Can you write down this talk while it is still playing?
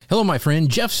Hello, my friend.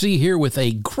 Jeff C. here with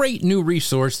a great new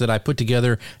resource that I put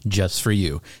together just for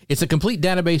you. It's a complete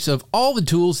database of all the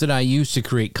tools that I use to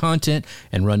create content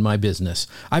and run my business.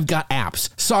 I've got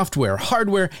apps, software,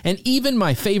 hardware, and even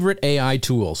my favorite AI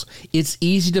tools. It's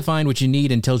easy to find what you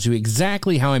need and tells you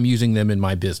exactly how I'm using them in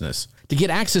my business. To get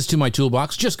access to my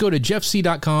toolbox, just go to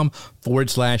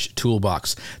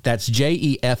jeffc.com/toolbox. That's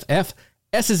JEFF.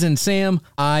 S as in Sam,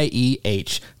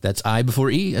 I-E-H. That's I before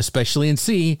E, especially in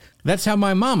C. That's how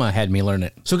my mama had me learn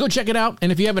it. So go check it out,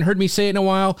 and if you haven't heard me say it in a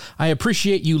while, I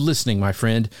appreciate you listening, my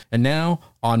friend. And now,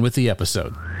 on with the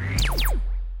episode.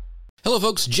 Hello,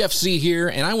 folks. Jeff C. here,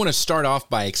 and I want to start off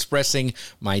by expressing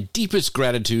my deepest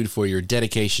gratitude for your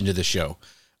dedication to the show.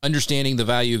 Understanding the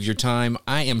value of your time,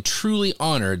 I am truly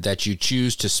honored that you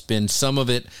choose to spend some of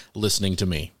it listening to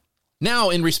me.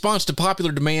 Now, in response to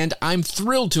popular demand, I'm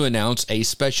thrilled to announce a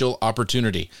special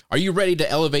opportunity. Are you ready to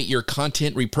elevate your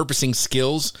content repurposing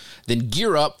skills? Then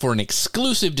gear up for an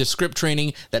exclusive Descript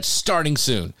training that's starting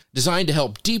soon. Designed to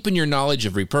help deepen your knowledge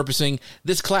of repurposing,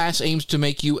 this class aims to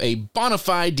make you a bona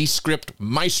fide Descript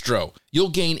maestro. You'll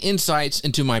gain insights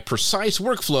into my precise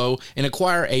workflow and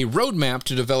acquire a roadmap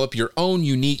to develop your own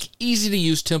unique,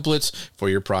 easy-to-use templates for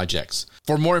your projects.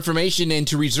 For more information and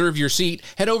to reserve your seat,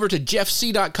 head over to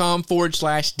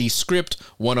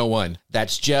jeffc.com/Descript101.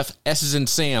 That's Jeff, S as in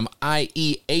Sam,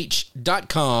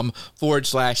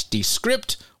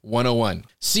 IEH.com/Descript101.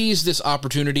 Seize this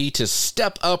opportunity to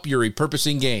step up your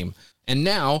repurposing game. And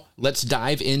now, let's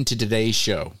dive into today's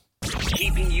show.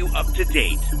 Keeping you up to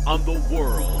date on the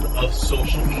world of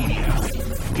social media.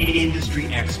 Industry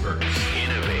experts,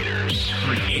 innovators,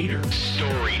 creators,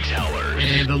 storytellers,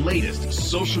 and the latest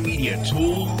social media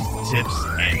tools, tips,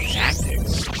 and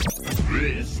tactics.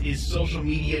 This is Social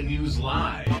Media News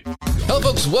Live. Hello,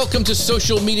 folks. Welcome to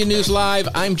Social Media News Live.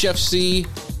 I'm Jeff C.,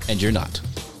 and you're not.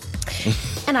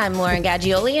 And I'm Lauren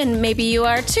Gaggioli, and maybe you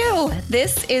are too.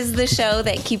 This is the show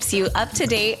that keeps you up to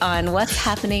date on what's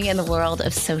happening in the world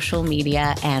of social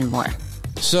media and more.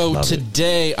 So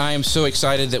today, I am so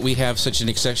excited that we have such an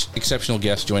exceptional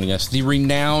guest joining us, the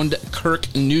renowned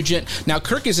Kirk Nugent. Now,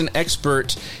 Kirk is an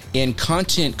expert in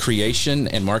content creation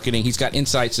and marketing. He's got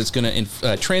insights that's going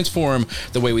to transform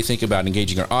the way we think about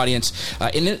engaging our audience.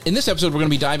 In this episode, we're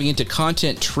going to be diving into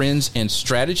content trends and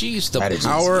strategies, the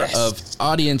power of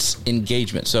audience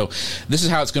engagement. So this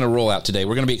is how it's going to roll out today.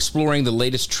 We're going to be exploring the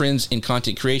latest trends in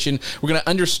content creation. We're going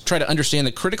to try to understand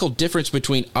the critical difference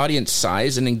between audience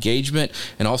size and engagement,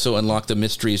 and also unlock the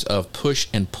mysteries of push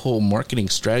and pull marketing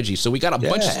strategies. So we got a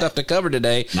bunch of stuff to cover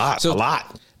today. A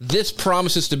lot. This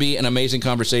promises to be an amazing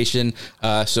conversation.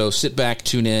 So sit back,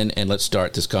 tune in, and let's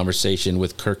start this conversation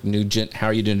with Kirk Nugent. How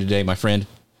are you doing today, my friend?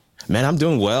 Man, I'm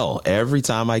doing well. Every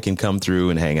time I can come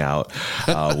through and hang out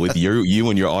with you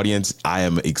and your audience, I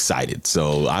am excited.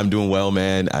 So I'm doing well,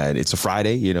 man. It's a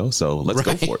Friday, so let's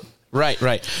go for it.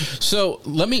 Right. So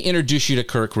let me introduce you to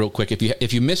Kirk real quick.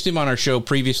 If you missed him on our show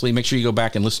previously, make sure you go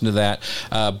back and listen to that.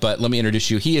 But let me introduce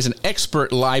you. He is an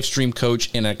expert live stream coach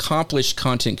and an accomplished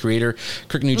content creator.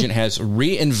 Kirk Nugent has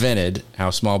reinvented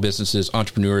how small businesses,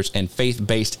 entrepreneurs, and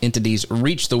faith-based entities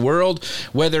reach the world.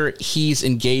 Whether he's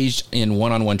engaged in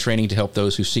one-on-one training to help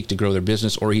those who seek to grow their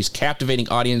business, or he's captivating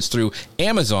audience through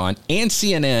Amazon and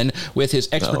CNN with his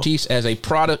expertise as a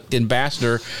product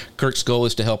ambassador, Kirk's goal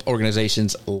is to help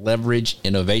organizations leverage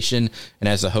innovation. And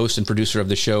as the host and producer of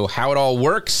the show, How It All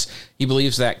Works, he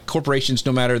believes that corporations,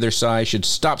 no matter their size, should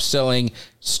stop selling,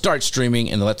 start streaming,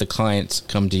 and let the clients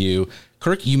come to you.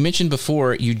 Kirk, you mentioned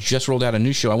before you just rolled out a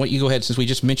new show. I want you to go ahead, since we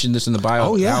just mentioned this in the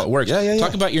bio, How It Works.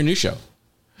 Talk about your new show.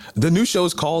 The new show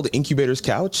is called Incubator's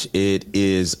Couch. It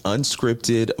is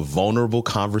unscripted, vulnerable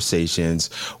conversations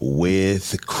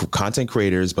with content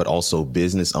creators, but also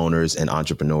business owners and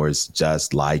entrepreneurs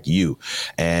just like you.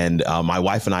 And my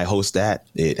wife and I host that.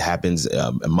 It happens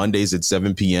Mondays at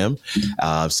 7 p.m.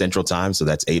 Central Time. So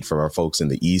that's 8 for our folks in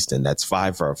the East, and that's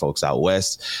 5 for our folks out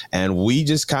West. And we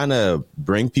just kind of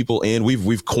bring people in.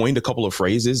 We've coined a couple of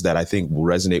phrases that I think will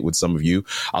resonate with some of you.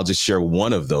 I'll just share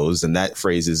one of those. And that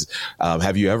phrase is,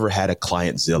 have you ever had a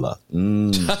clientzilla?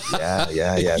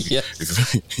 Yeah.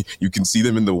 You can see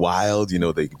them in the wild.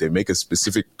 They make a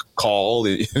specific call.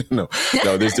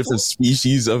 There's different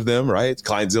species of them, right?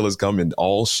 Clientzillas come in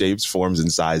all shapes, forms,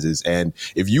 and sizes. And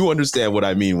if you understand what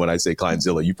I mean when I say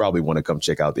clientzilla, you probably want to come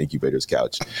check out the Incubator's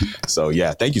Couch. So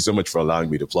yeah, thank you so much for allowing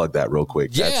me to plug that real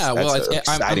quick. That's an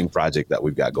exciting project that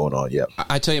we've got going on. Yeah,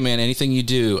 I tell you, man, anything you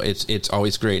do, it's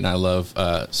always great, and I love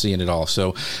seeing it all.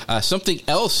 So something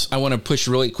else I want to push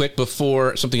really really quick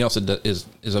before something else that is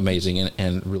amazing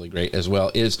and really great as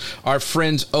well is our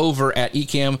friends over at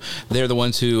Ecamm. They're the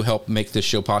ones who help make this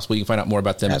show possible. You can find out more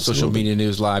about them at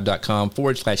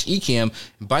socialmedianewslive.com/Ecamm.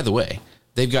 And by the way,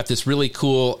 they've got this really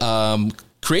cool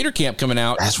Creator Camp coming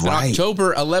out. That's right.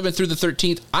 October 11th through the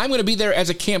 13th. I'm going to be there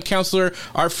as a camp counselor.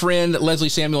 Our friend Leslie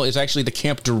Samuel is actually the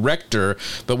camp director,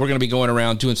 but we're going to be going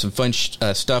around doing some fun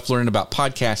stuff, learning about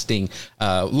podcasting,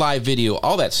 live video,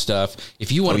 all that stuff.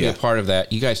 If you want to be a part of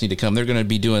that, you guys need to come. They're going to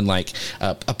be doing like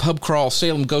a pub crawl,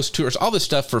 Salem ghost tours, all this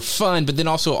stuff for fun, but then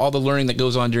also all the learning that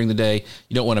goes on during the day.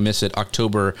 You don't want to miss it.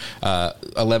 October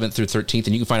 11th through 13th,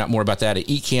 and you can find out more about that at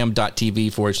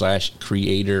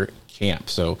ecamm.tv/creator camp.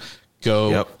 So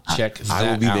go check that out.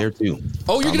 I will be there too.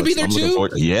 Oh, you're going to be there too?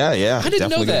 Yeah. I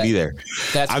didn't know that. Definitely going to be there.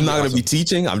 I'm not going to be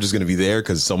teaching. I'm just going to be there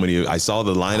because I saw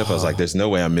the lineup. I was like, there's no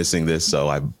way I'm missing this. So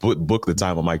I booked the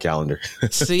time on my calendar.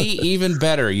 See, even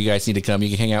better. You guys need to come. You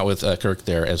can hang out with Kirk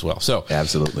there as well. So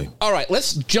absolutely. All right,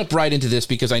 let's jump right into this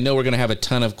because I know we're going to have a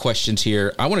ton of questions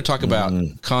here. I want to talk about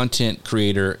content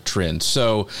creator trends.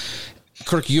 So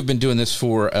Kirk, you've been doing this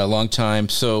for a long time.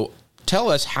 So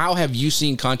tell us, how have you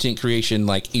seen content creation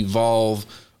like evolve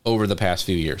over the past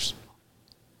few years?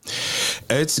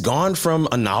 It's gone from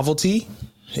a novelty,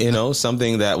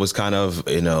 something that was kind of,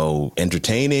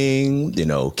 entertaining,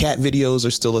 cat videos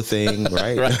are still a thing,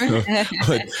 right?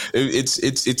 But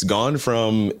it's gone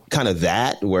from kind of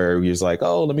that where you're just like,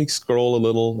 oh, let me scroll a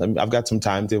little. I've got some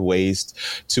time to waste,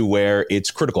 to where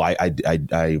it's critical.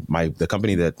 The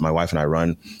company that my wife and I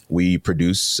run, we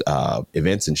produce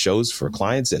events and shows for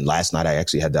clients. And last night I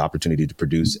actually had the opportunity to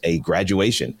produce a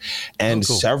graduation, and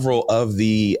several of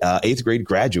the 8th grade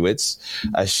graduates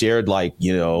shared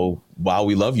wow,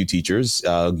 we love you, teachers.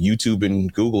 YouTube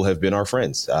and Google have been our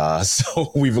friends.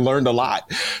 So we've learned a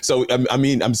lot. So,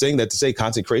 I'm saying that to say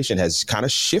content creation has kind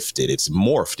of shifted. It's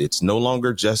morphed. It's no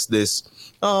longer just this,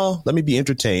 let me be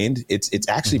entertained. It's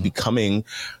actually becoming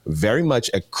very much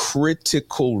a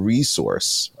critical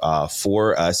resource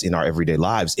for us in our everyday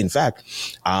lives. In fact,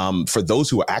 for those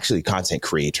who are actually content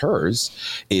creators,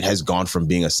 it has gone from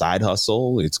being a side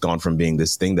hustle. It's gone from being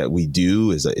this thing that we do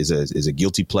is a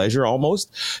guilty pleasure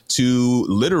almost, to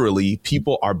literally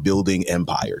people are building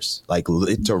empires, like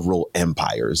literal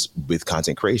empires with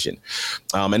content creation.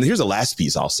 And here's the last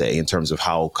piece I'll say in terms of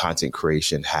how content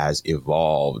creation has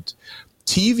evolved.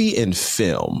 TV and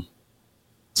film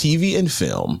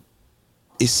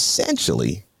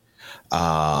essentially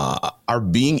are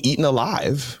being eaten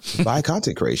alive by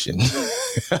content creation.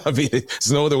 I mean,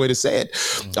 there's no other way to say it.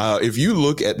 If you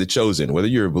look at The Chosen, whether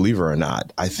you're a believer or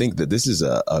not, I think that this is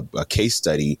a case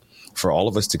study for all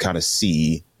of us to kind of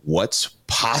see what's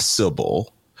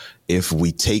possible if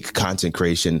we take content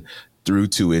creation through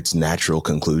to its natural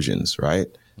conclusions, right?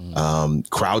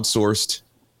 Crowdsourced,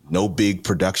 no big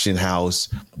production house,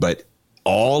 but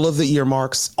all of the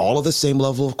earmarks, all of the same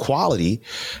level of quality,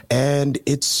 and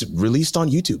it's released on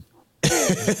YouTube.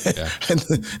 And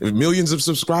millions of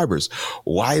subscribers.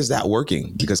 Why is that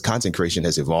working? Because content creation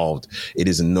has evolved. It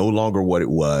is no longer what it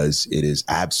was. It is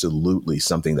absolutely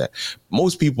something that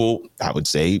most people, I would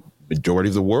say, majority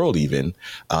of the world even,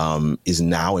 is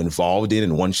now involved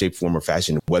in one shape, form, or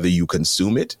fashion, whether you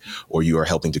consume it or you are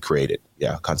helping to create it.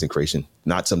 Yeah, content creation,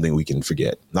 not something we can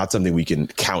forget, not something we can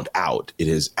count out. It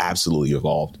has absolutely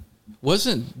evolved.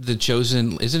 Isn't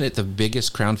it the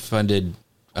biggest crowdfunded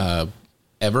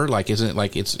ever? Like, isn't it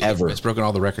like it's broken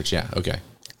all the records? Yeah. Okay.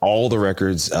 All the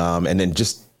records. And then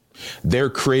just they're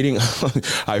creating,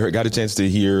 I got a chance to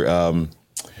hear,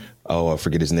 I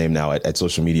forget his name now at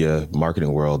Social Media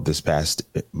Marketing World this past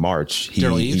March.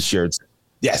 He shared.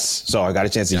 Yes. So I got a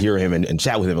chance to hear him and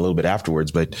chat with him a little bit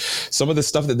afterwards. But some of the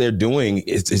stuff that they're doing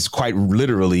is quite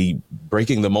literally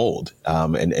breaking the mold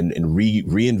and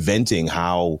reinventing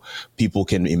how people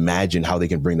can imagine how they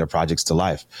can bring their projects to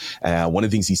life. One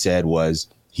of the things he said was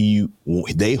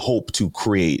they hope to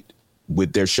create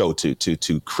with their show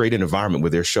to create an environment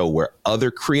with their show where other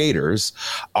creators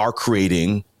are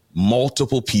creating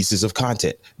multiple pieces of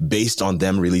content based on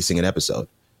them releasing an episode.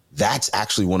 That's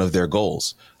actually one of their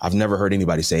goals. I've never heard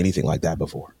anybody say anything like that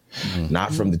before,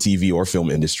 not from the TV or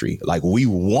film industry. Like, we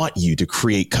want you to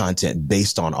create content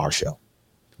based on our show.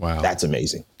 Wow. That's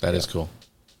amazing. That is cool.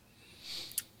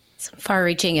 Some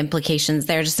far-reaching implications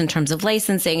there just in terms of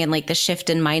licensing and like the shift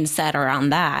in mindset around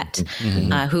that.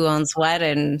 Who owns what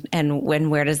and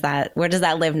where does that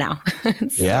live now?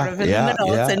 It's sort of in the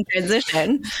middle. It's in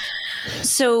transition.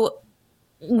 So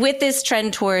with this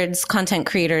trend towards content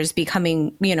creators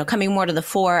coming more to the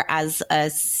fore as a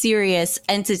serious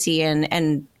entity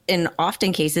and in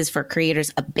often cases for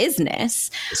creators, a business.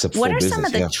 What are some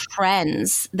of the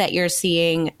trends that you're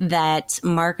seeing that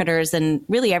marketers and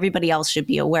really everybody else should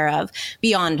be aware of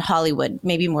beyond Hollywood,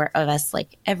 maybe more of us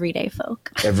like everyday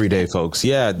folk? Everyday folks.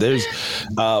 Yeah, there's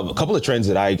a couple of trends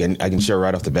that I can share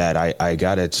right off the bat. I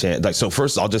got a chance. So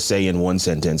first, I'll just say in one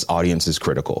sentence, audience is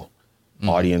critical.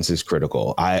 Audience is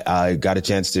critical. I got a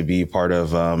chance to be part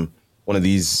of one of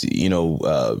these,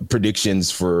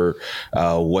 predictions for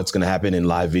what's going to happen in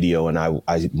live video. And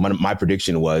my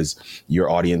prediction was your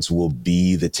audience will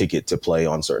be the ticket to play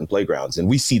on certain playgrounds. And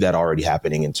we see that already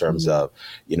happening in terms of,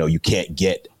 you can't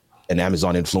get an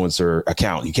Amazon influencer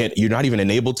account. You're not even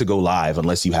enabled to go live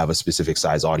unless you have a specific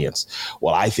size audience.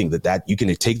 Well, I think that you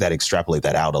can take that, extrapolate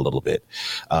that out a little bit.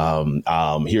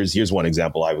 Here's one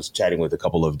example. I was chatting with a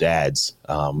couple of dads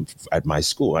at my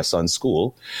son's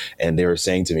school, and they were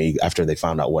saying to me after they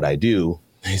found out what I do,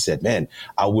 they said, man,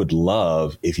 I would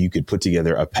love if you could put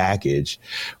together a package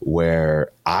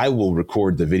where I will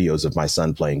record the videos of my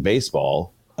son playing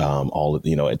baseball, all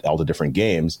the different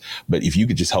games. But if you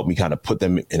could just help me kind of put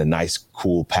them in a nice,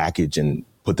 cool package and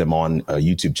put them on a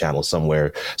YouTube channel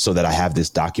somewhere so that I have this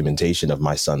documentation of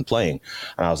my son playing.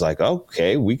 And I was like,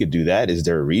 okay, we could do that. Is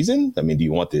there a reason? I mean, do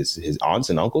you want his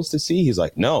aunts and uncles to see? He's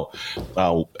like, no,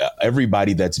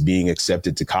 everybody that's being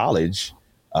accepted to college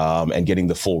and getting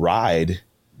the full ride,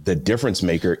 the difference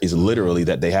maker is literally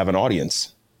that they have an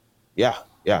audience. Yeah.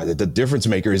 Yeah, the difference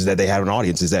maker is that they have an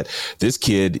audience, is that this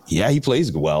kid, he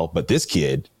plays well, but this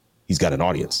kid, he's got an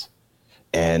audience.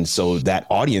 And so that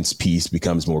audience piece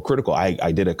becomes more critical.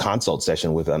 I did a consult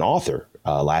session with an author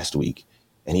last week,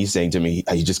 and he's saying to me,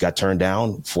 he just got turned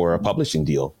down for a publishing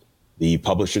deal. The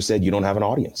publisher said, you don't have an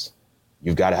audience.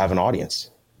 You've got to have an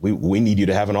audience. We need you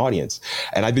to have an audience.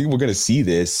 And I think we're going to see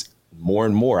this more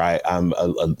and more. I'm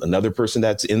another person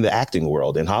that's in the acting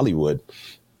world in Hollywood.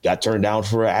 Got turned down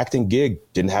for an acting gig,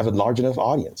 didn't have a large enough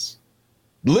audience.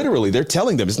 Literally, they're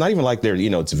telling them, it's not even like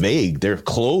it's vague. They're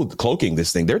cloaking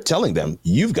this thing. They're telling them,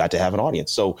 you've got to have an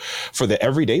audience. So for the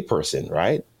everyday person,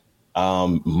 right?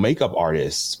 Makeup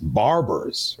artists,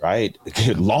 barbers, right?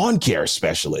 Lawn care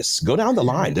specialists, go down the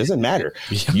line. Doesn't matter.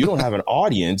 You don't have an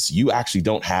audience. You actually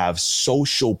don't have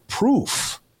social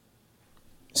proof.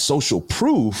 Social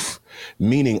proof,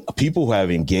 meaning people who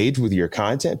have engaged with your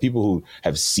content, people who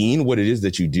have seen what it is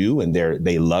that you do and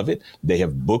they love it. They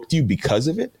have booked you because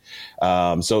of it.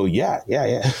 So yeah.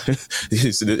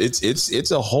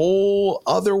 It's a whole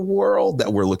other world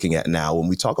that we're looking at now. When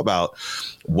we talk about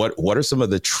what are some of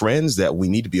the trends that we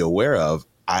need to be aware of,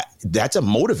 that's a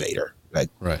motivator. Like,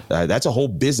 right. That's a whole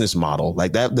business model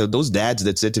like that. Those dads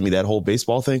that said to me that whole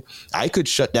baseball thing, I could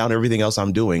shut down everything else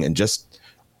I'm doing and just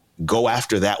go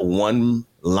after that one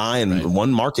line, right.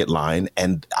 One market line,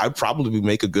 and I'd probably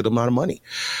make a good amount of money.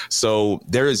 So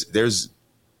there's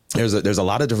a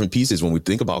lot of different pieces when we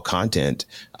think about content.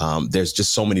 There's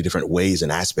just so many different ways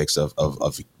and aspects of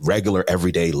regular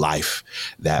everyday life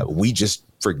that we just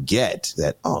forget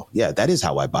that, oh yeah, that is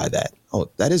how I buy that.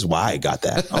 Oh, that is why I got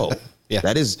that. Oh, yeah,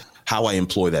 that is how I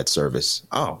employ that service.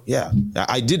 Oh yeah.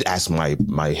 I did ask my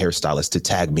hairstylist to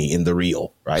tag me in the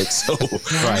reel. Right. So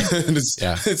right. I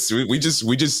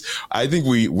think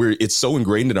it's so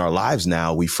ingrained in our lives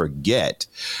now, we forget.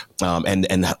 And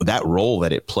that role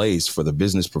that it plays for the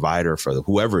business provider, for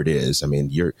whoever it is. I mean,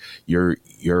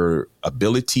 your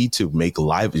ability to make a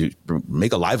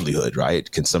livelihood,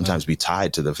 right, can sometimes be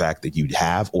tied to the fact that you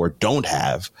have or don't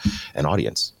have an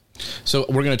audience. So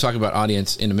we're going to talk about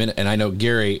audience in a minute. And I know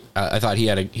Gary, I thought he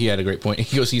had a great point.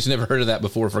 He goes, he's never heard of that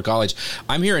before for college.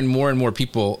 I'm hearing more and more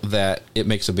people that it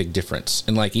makes a big difference.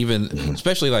 And like, even,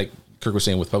 especially like Kirk was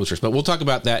saying with publishers, but we'll talk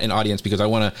about that in audience because I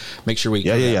want to make sure we,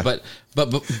 yeah. But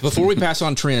before we pass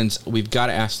on trends, we've got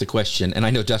to ask the question. And I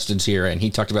know Dustin's here and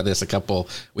he talked about this a couple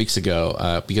weeks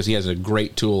ago because he has a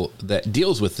great tool that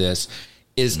deals with this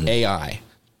is AI,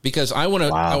 because I want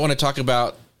to talk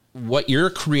about what you're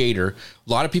a creator.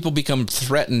 A lot of people become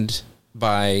threatened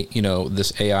by,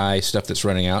 this AI stuff that's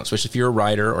running out, especially if you're a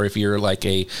writer or if you're like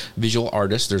a visual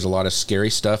artist. There's a lot of scary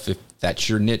stuff if that's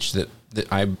your niche that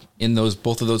I'm in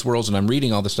both of those worlds and I'm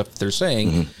reading all the stuff that they're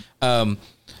saying.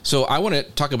 So I want to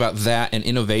talk about that and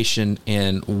innovation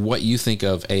and what you think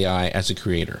of AI as a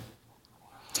creator.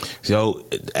 So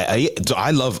I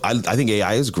think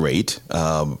AI is great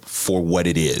for what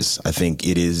it is. I think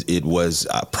it was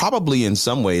probably in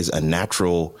some ways a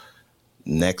natural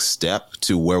next step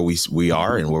to where we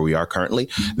are and where we are currently.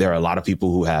 There are a lot of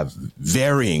people who have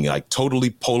varying, like totally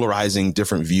polarizing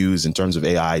different views in terms of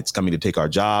AI. It's coming to take our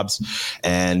jobs.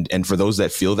 And for those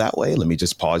that feel that way, let me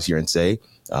just pause here and say,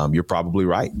 you're probably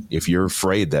right. If you're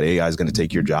afraid that AI is going to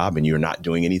take your job and you're not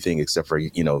doing anything except for,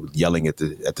 yelling at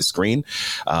the screen,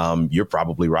 you're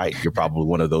probably right. You're probably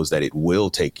one of those that it will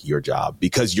take your job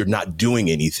because you're not doing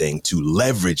anything to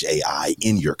leverage AI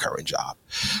in your current job.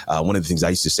 One of the things I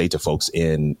used to say to folks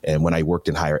and when I worked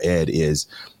in higher ed is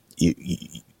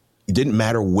it didn't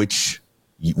matter what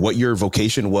your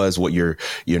vocation was, what your,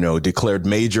 declared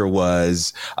major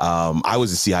was. I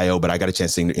was a CIO, but I got a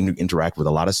chance to interact with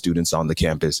a lot of students on the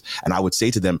campus. And I would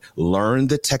say to them, learn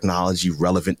the technology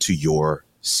relevant to your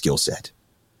skill set.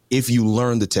 If you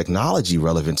learn the technology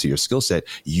relevant to your skill set,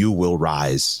 you will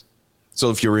rise. So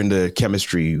if you're in the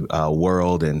chemistry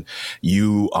world and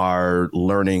you are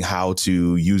learning how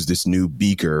to use this new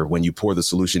beaker, when you pour the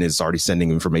solution, it's already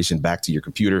sending information back to your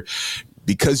computer.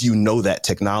 Because you know that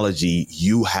technology,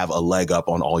 you have a leg up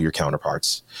on all your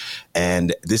counterparts.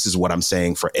 And this is what I'm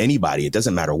saying for anybody. It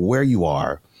doesn't matter where you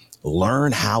are.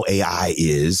 Learn how AI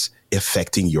is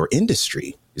affecting your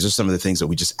industry. These are some of the things that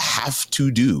we just have to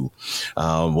do.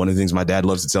 One of the things my dad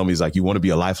loves to tell me is like, you want to be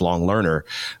a lifelong learner.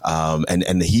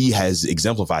 And he has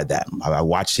exemplified that. I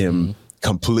watched him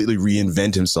completely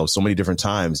reinvent himself so many different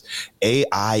times.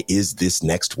 AI is this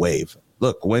next wave.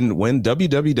 Look, when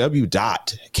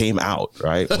www. Came out,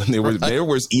 right, when there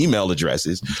was email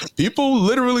addresses, people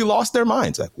literally lost their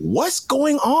minds. Like, what's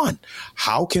going on?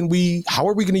 How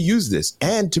are we going to use this?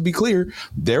 And to be clear,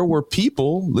 there were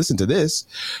people, listen to this,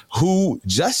 who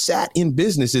just sat in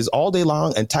businesses all day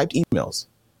long and typed emails.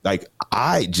 Like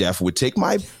Jeff, would take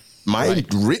my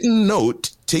written note,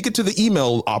 take it to the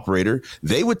email operator.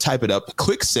 They would type it up,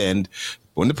 click send.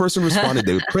 When the person responded,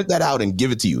 they would print that out and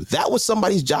give it to you. That was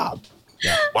somebody's job.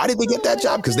 Yeah. Why did they get that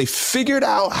job? Because they figured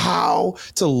out how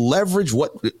to leverage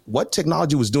what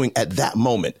technology was doing at that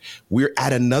moment. We're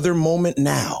at another moment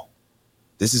now.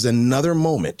 This is another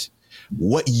moment.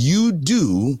 What you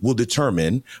do will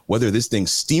determine whether this thing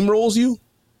steamrolls you,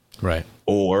 right,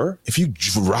 or if you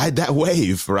ride that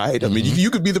wave, right? I mean,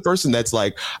 you could be the person that's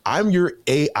like, I'm your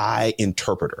AI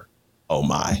interpreter. Oh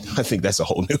my! I think that's a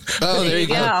whole new. Oh, there you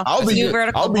go. I'll be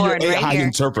your AI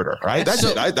interpreter, right? That's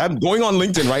it. I'm going on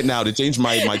LinkedIn right now to change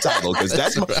my title because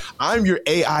I'm your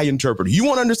AI interpreter. You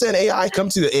want to understand AI? Come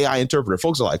to the AI interpreter.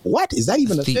 Folks are like, "What is that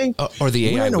even a thing?" Or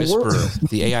the AI whisperer.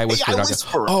 The AI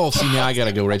whisperer. Oh, see, now I got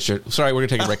to go register. Sorry, we're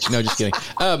gonna take a break. No, just kidding.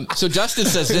 So Dustin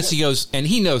says this. He goes, and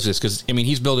he knows this because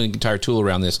he's building an entire tool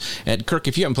around this. And Kirk,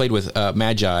 if you haven't played with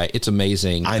Magi, it's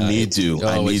amazing. I need to.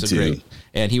 Great.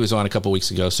 And he was on a couple weeks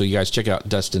ago, so you guys check out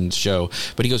Dustin's show.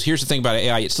 But he goes, here's the thing about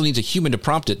AI. It still needs a human to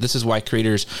prompt it. This is why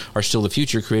creators are still the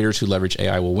future. Creators who leverage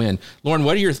AI will win. Lauren,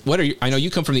 what are your I know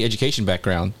you come from the education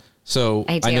background, so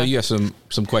I know you have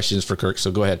some questions for Kirk,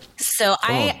 so go ahead. So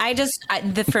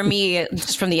for me,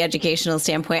 just from the educational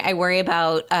standpoint, I worry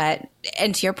about,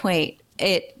 and to your point,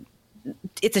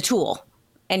 it's a tool.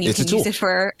 And you can use it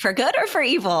for good or for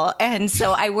evil. And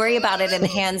so I worry about it in the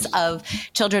hands of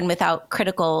children without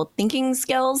critical thinking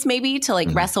skills, maybe to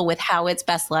wrestle with how it's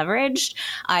best leveraged.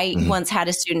 I once had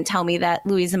a student tell me that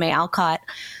Louisa May Alcott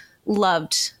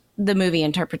loved the movie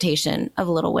interpretation of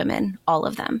Little Women, all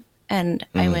of them. And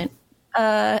I went,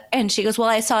 and she goes, well,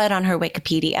 I saw it on her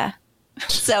Wikipedia.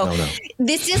 So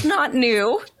This is not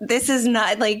new. This is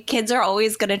not kids are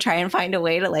always going to try and find a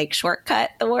way to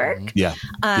shortcut the work. Yeah.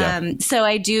 So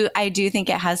I do think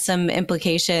it has some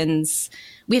implications.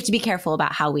 We have to be careful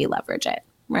about how we leverage it.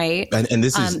 Right. And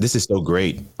this is so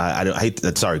great. I hate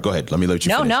that. Sorry. Go ahead. Let me let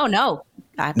you finish. No.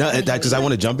 Because I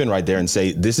want to jump in right there and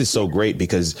say this is so great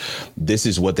because this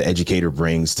is what the educator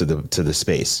brings to the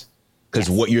space.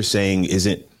 Because what you're saying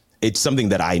it's something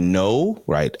that I know,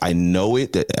 right? I know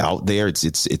it out there.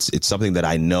 It's something that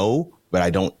I know,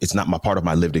 but it's not part of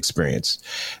my lived experience.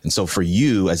 And so for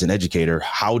you as an educator,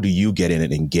 how do you get in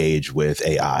and engage with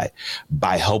AI?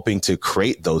 By helping to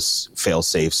create those fail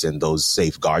safes and those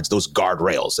safeguards, those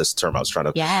guardrails. That's the term I was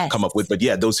trying to come up with. But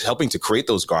yeah, those helping to create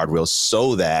those guardrails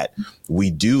so that we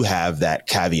do have that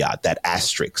caveat, that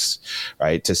asterisk,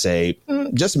 right? To say,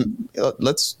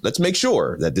 let's make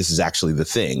sure that this is actually the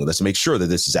thing. Let's make sure that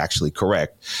this is actually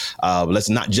correct. Let's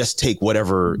not just take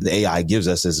whatever the AI gives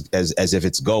us as if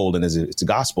it's gold and as if it's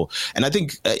gospel. And I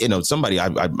think, somebody,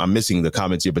 I'm missing the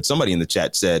comments here, but somebody in the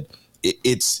chat said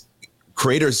it's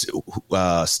creators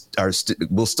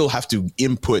will still have to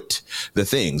input the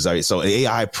things. Right? So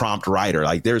AI prompt writer,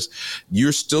 like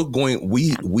you're still going,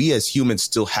 we as humans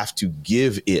still have to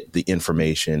give it the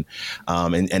information.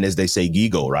 And as they say,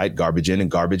 GIGO, right? Garbage in and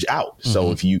garbage out. Mm-hmm.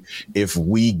 So if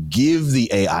we give the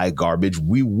AI garbage,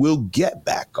 we will get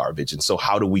back garbage. And so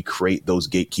how do we create those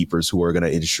gatekeepers who are going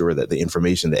to ensure that the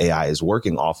information the AI is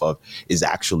working off of is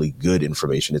actually good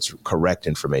information? It's correct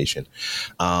information.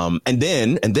 And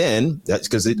then that's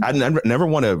because I never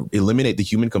want to eliminate the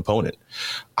human component.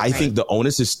 I think the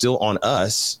onus is still on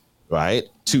us, right?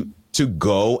 To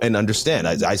go and understand.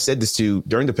 I said this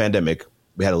during the pandemic.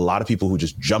 We had a lot of people who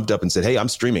just jumped up and said, hey, I'm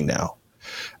streaming now.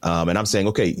 And I'm saying,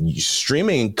 okay,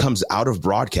 streaming comes out of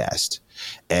broadcast.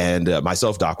 And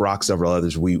myself, Doc Rock, several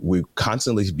others, we're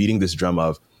constantly beating this drum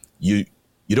of you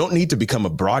don't need to become a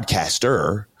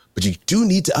broadcaster, but you do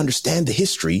need to understand the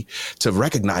history to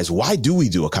recognize, why do we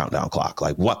do a countdown clock?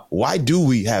 Like why do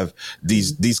we have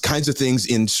these kinds of things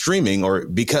in streaming? Or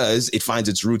because it finds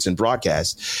its roots in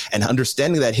broadcast, and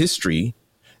understanding that history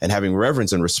and having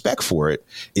reverence and respect for it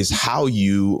is how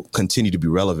you continue to be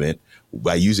relevant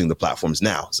by using the platforms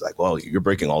now. It's like, well, you're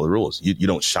breaking all the rules. You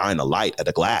don't shine a light at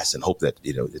a glass and hope that,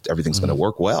 everything's going to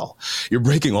work well. You're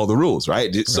breaking all the rules,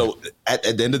 right? So at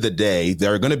the end of the day,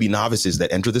 there are going to be novices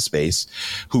that enter the space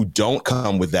who don't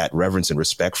come with that reverence and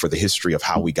respect for the history of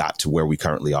how we got to where we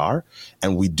currently are.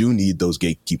 And we do need those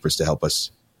gatekeepers to help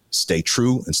us stay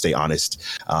true and stay honest.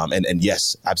 And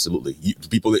yes, absolutely.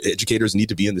 Educators need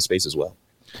to be in the space as well.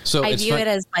 So I view it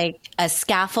as like a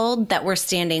scaffold that we're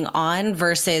standing on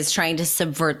versus trying to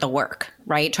subvert the work,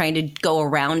 right? Trying to go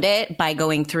around it by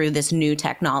going through this new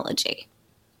technology.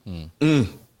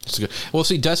 That's good. Well,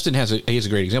 see, Dustin has a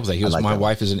great example of that. My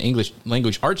wife is an English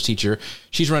language arts teacher.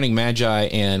 She's running Magi,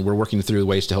 and we're working through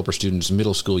ways to help her students in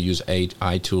middle school use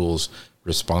AI tools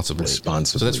responsibly. So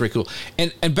that's very cool.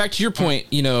 And back to your point,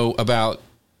 about,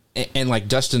 and like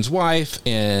Dustin's wife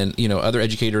and, other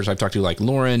educators I've talked to, like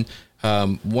Lauren,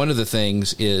 one of the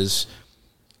things is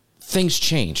things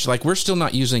change. Like, we're still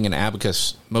not using an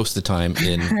abacus most of the time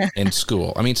in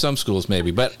school. I mean, some schools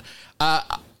maybe, but,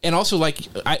 and also, like,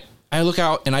 I look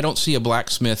out and I don't see a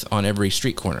blacksmith on every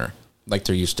street corner like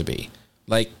there used to be.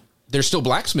 Like, there's still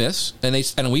blacksmiths, and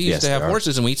we used to have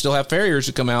horses, and we still have farriers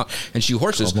who come out and shoe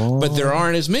horses, but there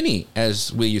aren't as many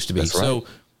as we used to be. That's right. So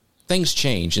things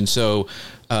change. And so,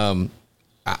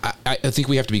 I think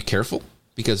we have to be careful,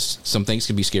 because some things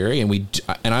can be scary, and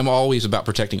I'm always about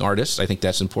protecting artists. I think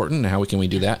that's important. And how can we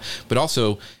do that? But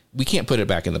also, we can't put it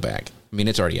back in the bag. I mean,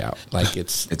 it's already out. Like,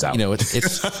 it's out.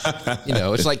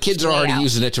 It's like kids are already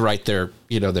using it to write their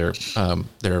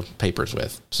papers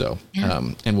with. So,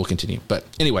 and we'll continue. But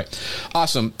anyway,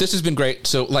 awesome. This has been great.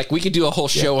 So, like, we could do a whole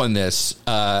show on this,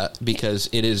 because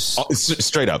it is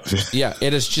straight up. Yeah,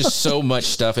 it is just so much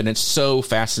stuff, and it's so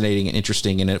fascinating and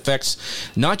interesting, and it affects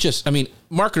not just,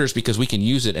 marketers, because we can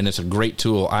use it and it's a great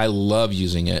tool. I love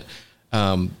using it.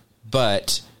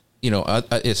 But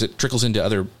as it trickles into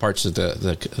other parts of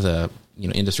the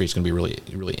industry, it's going to be really,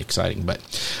 really exciting. But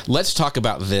let's talk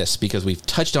about this, because we've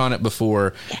touched on it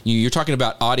before. You're talking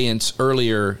about audience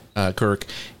earlier, Kirk.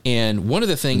 And one of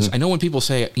the things I know when people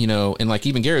say, and like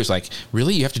even Gary was like,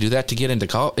 really, you have to do that to get into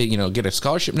college, get a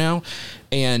scholarship now.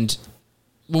 And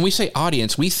when we say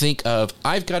audience, we think of,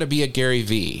 I've got to be a Gary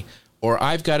Vee, or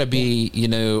I've got to be,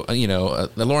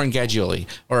 Lauren Gaglioli,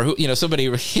 or somebody,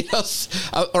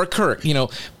 or Kirk,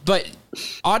 but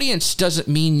audience doesn't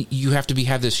mean you have to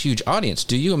have this huge audience,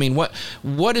 do you? I mean,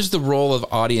 what is the role of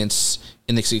audience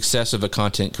in the success of a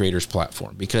content creator's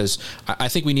platform? Because I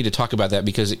think we need to talk about that,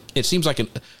 because it seems like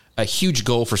a huge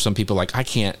goal for some people. Like, I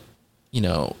can't,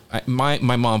 my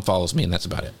mom follows me, and that's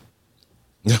about it.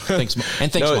 Thanks,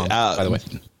 Mom, by the way.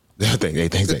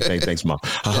 Thanks, Mom.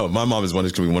 My mom is one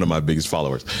of my biggest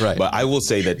followers. Right. But I will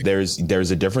say that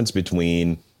there's a difference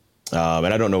between, and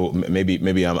I don't know,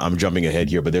 maybe I'm jumping ahead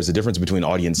here, but there's a difference between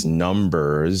audience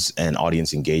numbers and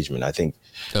audience engagement. I think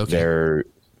there's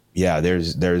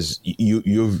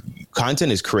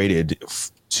content is created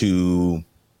to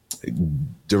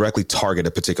directly target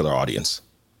a particular audience,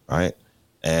 right?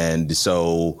 And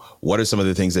so what are some of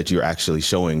the things that you're actually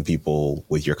showing people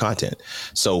with your content?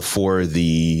 So for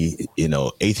the,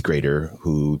 8th grader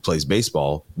who plays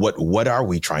baseball, what are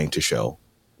we trying to show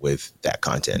with that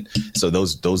content? So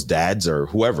those dads or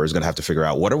whoever is going to have to figure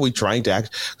out, what are we trying to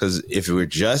because if we're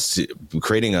just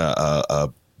creating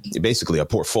basically a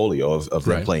portfolio of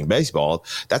them playing baseball,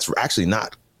 that's actually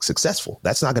not successful.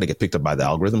 That's not going to get picked up by the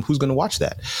algorithm. Who's going to watch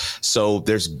that? So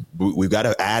we've got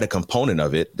to add a component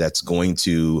of it that's going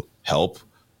to help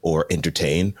or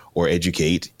entertain or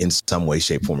educate in some way,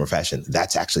 shape, form, or fashion.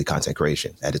 That's actually content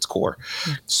creation at its core.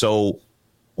 So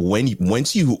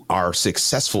once you are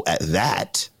successful at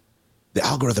that, the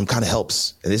algorithm kind of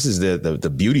helps. And this is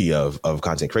the beauty of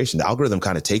content creation. The algorithm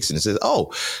kind of takes it and says,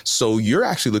 oh, so you're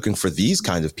actually looking for these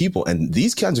kinds of people. And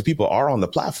these kinds of people are on the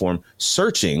platform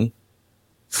searching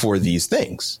for these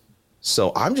things.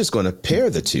 So I'm just going to pair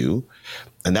the two.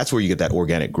 And that's where you get that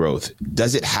organic growth.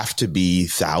 Does it have to be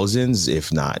thousands,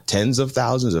 if not tens of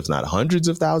thousands, if not hundreds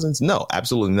of thousands? No,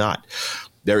 absolutely not.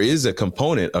 There is a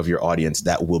component of your audience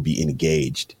that will be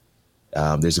engaged.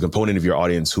 There's a component of your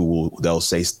audience they'll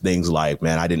say things like,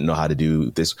 man, I didn't know how to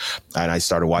do this. And I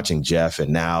started watching Jeff,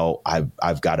 and now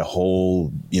I've got a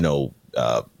whole,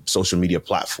 social media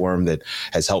platform that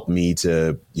has helped me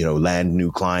to, land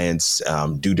new clients,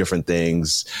 do different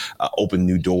things, open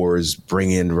new doors,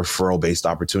 bring in referral based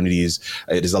opportunities.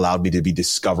 It has allowed me to be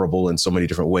discoverable in so many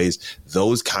different ways.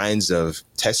 Those kinds of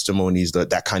testimonies,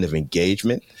 that kind of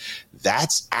engagement,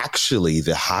 that's actually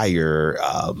the higher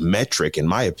metric, in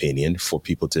my opinion, for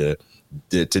people to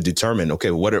determine,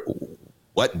 okay,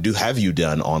 have you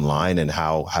done online and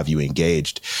how have you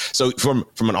engaged? So from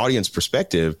an audience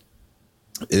perspective,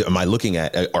 am I looking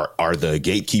at, are the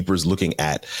gatekeepers looking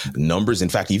at numbers? In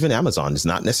fact, even Amazon is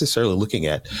not necessarily looking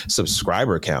at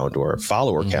subscriber count or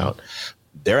follower count.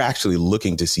 They're actually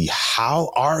looking to see,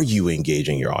 how are you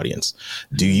engaging your audience?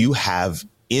 Do you have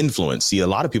influence? See, a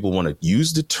lot of people want to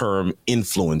use the term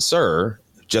influencer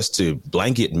just to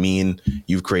blanket mean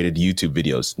you've created YouTube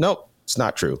videos. Nope, it's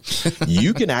not true.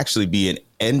 You can actually be an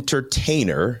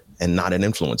entertainer and not an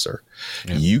influencer.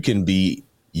 Yeah. You can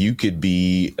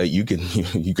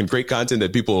create content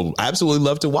that people absolutely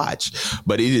love to watch,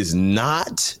 but it is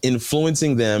not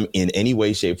influencing them in any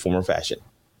way, shape, form, or fashion.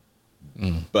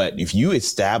 But if you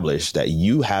establish that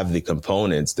you have the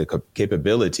components, the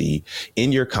capability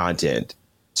in your content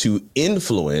to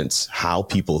influence how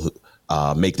people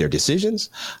make their decisions,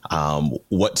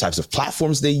 what types of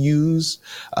platforms they use,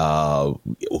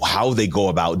 how they go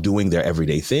about doing their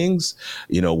everyday things,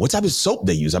 what type of soap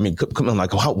they use. I mean, come on,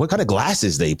 like what kind of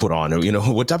glasses they put on, or,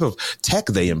 what type of tech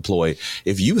they employ.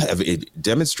 If you have it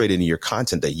demonstrated in your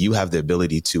content that you have the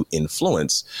ability to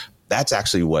influence, that's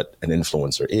actually what an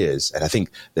influencer is. And I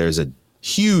think there's a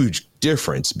huge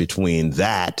difference between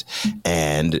that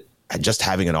and just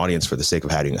having an audience for the sake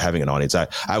of having an audience. I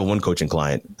have one coaching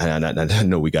client, and I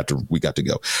know we got to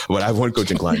go, but I have one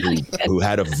coaching client who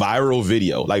had a viral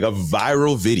video,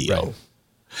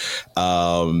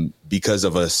 because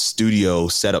of a studio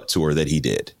setup tour that he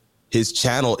did. His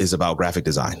channel is about graphic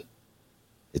design.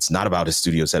 It's not about his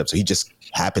studio setup. So he just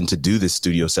happened to do this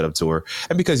studio setup tour.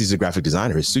 And because he's a graphic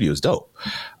designer, his studio is dope.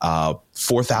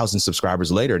 4,000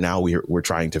 subscribers later, now we're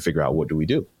trying to figure out, what do we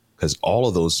do? Because all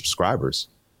of those subscribers,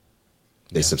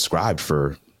 they subscribed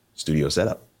for studio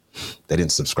setup. They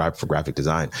didn't subscribe for graphic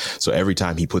design. So every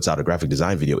time he puts out a graphic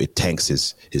design video, it tanks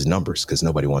his numbers because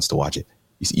nobody wants to watch it.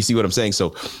 You see what I'm saying?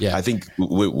 So I think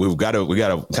we've got to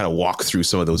kind of walk through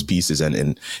some of those pieces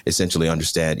and essentially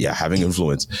understand, having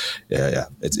influence.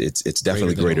 It's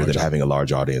definitely greater than having a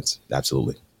large audience.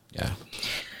 Absolutely. Yeah.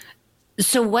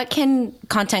 So what can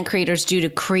content creators do to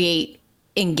create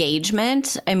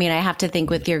engagement? I mean, I have to think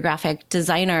with your graphic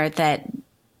designer that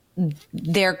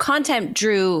their content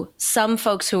drew some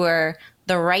folks who are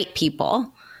the right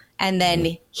people, and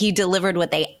then he delivered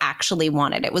what they actually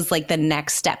wanted. It was like the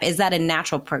next step. Is that a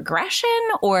natural progression,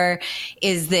 or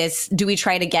do we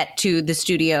try to get to the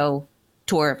studio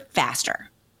tour faster?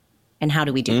 And how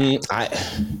do we do that?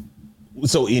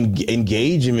 So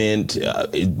engagement.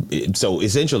 So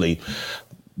essentially,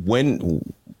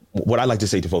 what I like to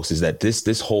say to folks is that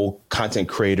this whole content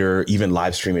creator, even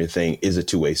live streaming thing, is a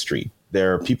two-way street.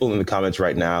 There are people in the comments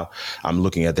right now. I'm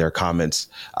looking at their comments.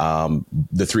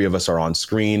 The three of us are on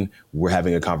screen. We're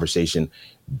having a conversation.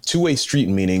 Two-way street,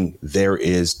 meaning there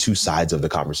is two sides of the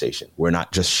conversation. We're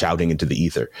not just shouting into the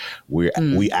ether.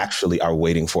 We actually are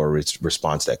waiting for a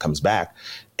response that comes back.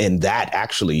 And that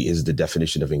actually is the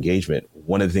definition of engagement.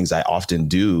 One of the things I often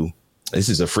do, this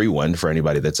is a free one for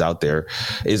anybody that's out there,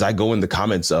 is I go in the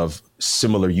comments of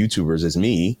similar YouTubers as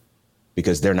me,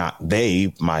 because they're not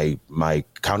my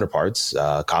counterparts,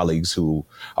 colleagues who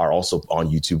are also on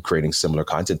YouTube creating similar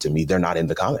content to me. They're not in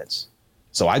the comments.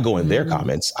 So I go in their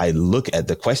comments. I look at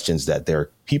the questions that their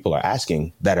people are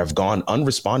asking that have gone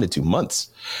unresponded to months.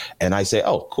 And I say,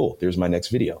 oh, cool, there's my next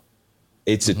video.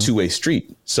 It's a two-way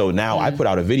street. So now I put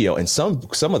out a video, and some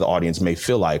of the audience may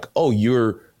feel like, oh,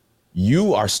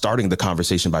 you are starting the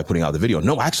conversation by putting out the video.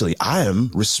 No, actually, I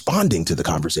am responding to the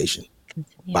conversation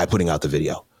by putting out the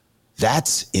video.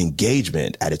 That's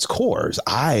engagement at its core.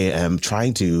 I am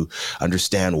trying to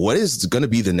understand what is going to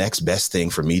be the next best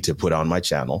thing for me to put on my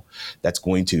channel that's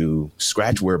going to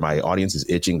scratch where my audience is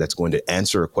itching, that's going to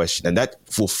answer a question, and that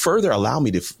will further allow me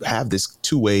to have this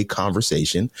two-way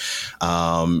conversation,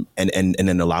 and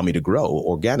then allow me to grow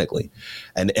organically.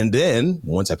 And then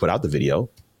once I put out the video,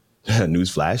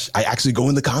 newsflash, I actually go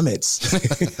in the comments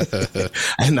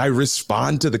and I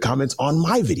respond to the comments on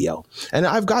my video. And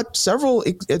I've got several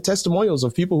testimonials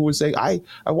of people who would say, I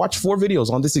watched 4 videos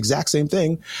on this exact same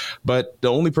thing, but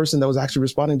the only person that was actually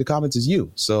responding to comments is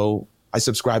you. So I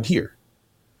subscribed here.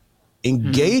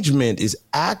 Engagement is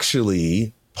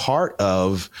actually part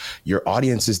of your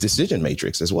audience's decision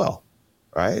matrix as well,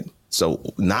 right? So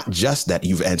not just that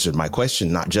you've answered my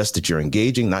question, not just that you're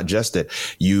engaging, not just that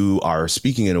you are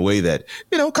speaking in a way that,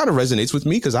 kind of resonates with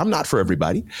me, because I'm not for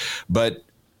everybody, but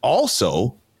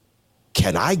also,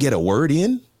 can I get a word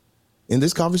in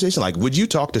this conversation? Like, would you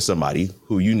talk to somebody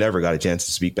who you never got a chance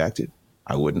to speak back to?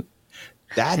 I wouldn't.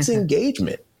 That's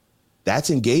engagement. That's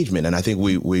engagement. And I think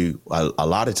we a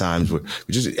lot of times we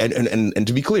just, and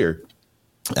to be clear,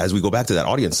 as we go back to that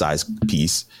audience size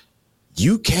piece,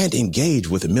 you can't engage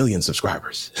with 1 million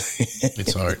subscribers.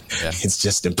 It's hard. Yeah. It's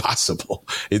just impossible.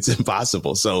 It's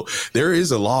impossible. So there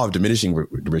is a law of diminishing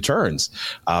returns.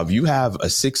 You have a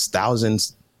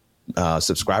 6,000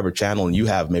 subscriber channel and you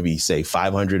have maybe say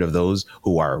 500 of those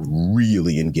who are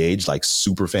really engaged, like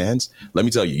super fans. Let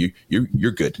me tell you,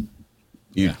 you're good.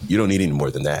 You don't need any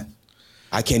more than that.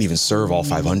 I can't even serve all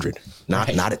 500. Not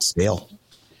at scale.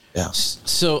 Yeah.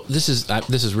 So this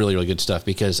is really, really good stuff,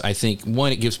 because I think,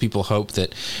 one, it gives people hope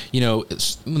that,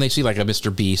 when they see like a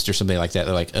Mr. Beast or something like that,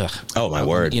 they're like, ugh. Oh, my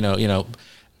word.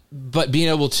 But being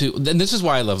able to, and this is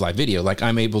why I love live video. Like,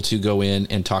 I'm able to go in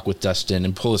and talk with Dustin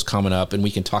and pull his comment up and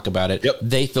we can talk about it. Yep.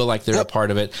 They feel like they're a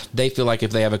part of it. They feel like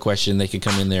if they have a question, they can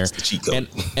come in there. It's the cheat code.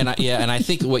 And I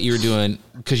think what you're doing,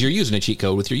 because you're using a cheat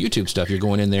code with your YouTube stuff, you're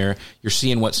going in there, you're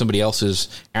seeing what somebody else is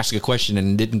asking a question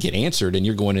and didn't get answered, and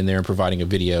you're going in there and providing a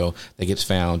video that gets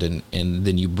found, and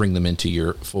then you bring them into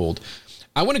your fold.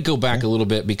 I want to go back a little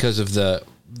bit because of the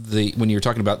when you're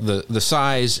talking about the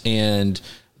size and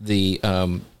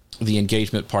the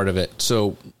engagement part of it.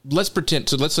 So let's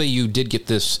say you did get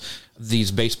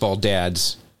these baseball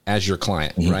dads as your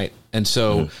client, mm-hmm. right? And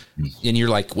so, and you're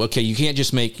like, well, okay, you can't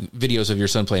just make videos of your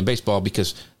son playing baseball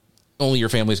because only your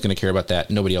family is going to care about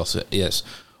that. Nobody else is.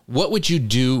 What would you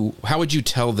do? How would you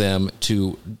tell them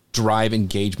to drive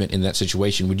engagement in that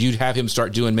situation? Would you have him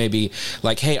start doing maybe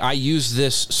like, hey, I use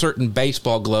this certain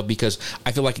baseball glove because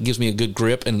I feel like it gives me a good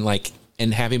grip,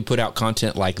 and have him put out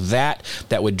content like that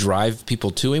would drive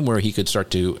people to him, where he could start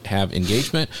to have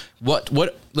engagement? What,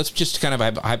 let's just kind of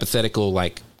have a hypothetical,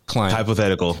 like, client.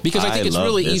 Hypothetical. Because I think it's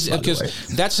really easy, because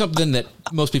that's something that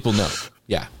most people know.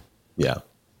 Yeah. Yeah.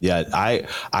 Yeah.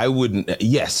 I wouldn't,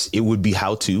 yes, it would be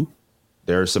how to.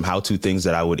 There are some how-to things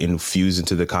that I would infuse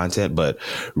into the content, but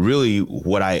really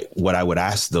what I would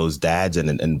ask those dads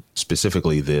and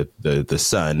specifically the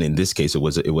son, in this case, it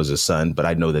was a son, but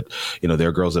I know that, there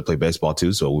are girls that play baseball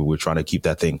too. So we were trying to keep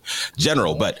that thing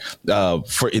general. But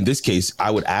in this case, I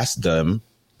would ask them,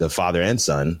 the father and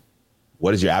son,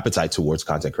 what is your appetite towards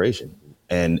content creation?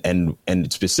 And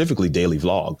specifically daily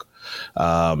vlog.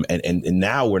 And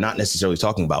now we're not necessarily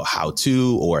talking about how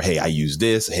to, or, hey, I use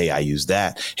this. Hey, I use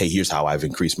that. Hey, here's how I've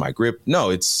increased my grip. No,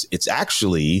 it's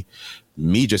actually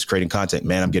me just creating content.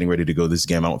 Man, I'm getting ready to go this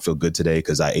game. I don't feel good today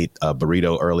because I ate a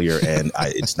burrito earlier and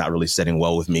it's not really setting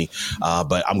well with me.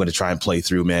 But I'm going to try and play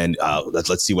through, man.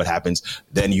 Let's see what happens.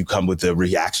 Then you come with the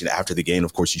reaction after the game.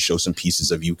 Of course, you show some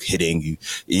pieces of you hitting.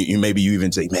 You maybe you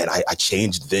even say, man, I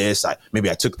changed this.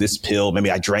 Maybe I took this pill. Maybe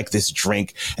I drank this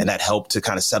drink and that helped to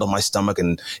kind of settle my stomach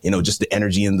and, just the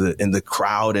energy in the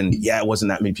crowd. And yeah, it wasn't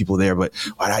that many people there, but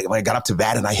when I got up to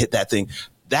bat and I hit that thing,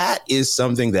 that is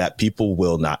something that people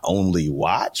will not only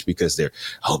watch because they're,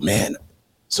 oh man,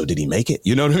 so did he make it?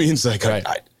 You know what I mean? It's like, right.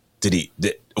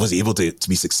 Was he able to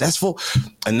be successful?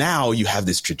 And now you have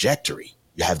this trajectory,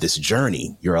 you have this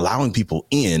journey, you're allowing people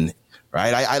in,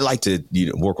 right? I like to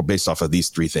work based off of these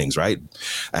 3 things, right?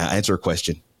 Answer a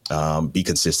question, be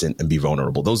consistent, and be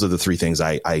vulnerable. Those are the 3 things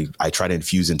I try to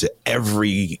infuse into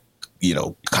every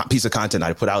piece of content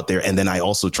I put out there. And then I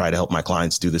also try to help my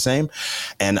clients do the same.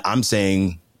 And I'm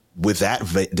saying with that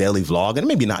daily vlog, and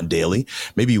maybe not daily,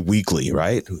 maybe weekly,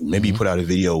 right? Maybe you put out a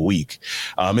video a week.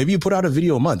 Maybe you put out a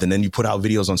video a month, and then you put out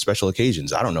videos on special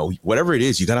occasions. I don't know, whatever it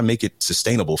is, you got to make it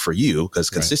sustainable for you, because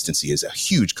consistency is a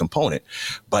huge component.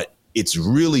 But it's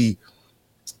really,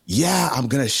 I'm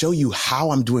going to show you how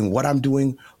I'm doing what I'm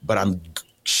doing, but I'm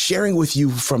sharing with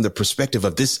you from the perspective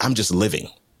of this. I'm just living.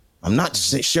 I'm not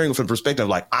sharing it from the perspective of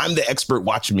like, I'm the expert,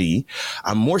 watch me.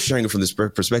 I'm more sharing it from this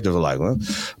perspective of like, well,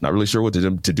 not really sure what to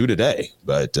do today,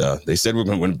 but they said they're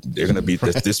going to be,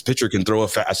 this pitcher can throw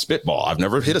a spitball. I've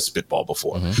never hit a spitball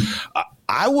before.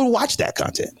 I would watch that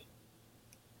content.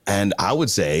 And I would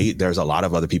say there's a lot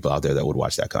of other people out there that would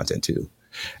watch that content too.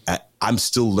 I'm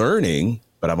still learning,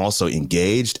 but I'm also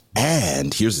engaged.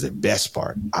 And here's the best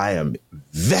part. I am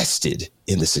vested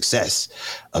in the success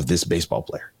of this baseball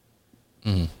player.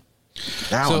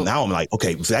 Now I'm like,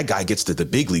 okay, if that guy gets to the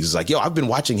big leagues, it's like, yo, I've been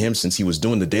watching him since he was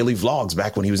doing the daily vlogs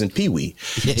back when he was in Pee Wee.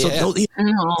 So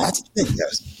that's the thing.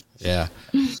 Yes. Yeah.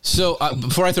 So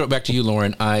before I throw it back to you,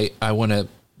 Lauren, I want to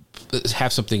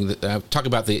have something that talk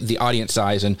about the audience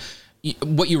size and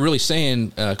what you're really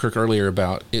saying, Kirk, earlier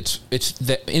about it's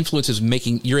that influence is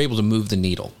you're able to move the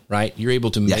needle, right? You're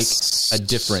able to make a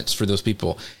difference for those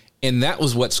people. And that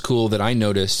was what's cool that I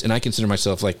noticed. And I consider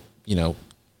myself like,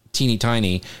 teeny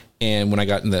tiny. And when I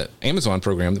got in the Amazon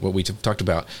program, what we talked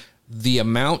about, the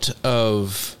amount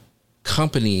of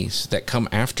companies that come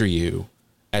after you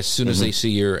as soon as they see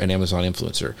you're an Amazon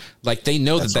influencer, like they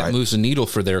know that moves the needle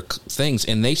for their things,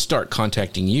 and they start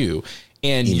contacting you.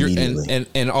 And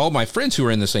and all my friends who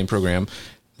are in the same program,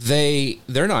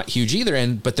 they're not huge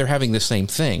either, but they're having the same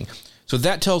thing. So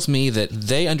that tells me that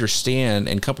they understand,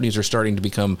 and companies are starting to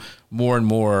become more and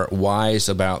more wise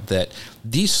about that.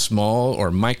 These small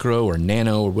or micro or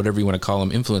nano or whatever you want to call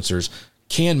them influencers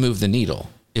can move the needle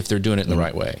if they're doing it in the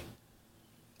right way.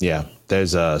 Yeah,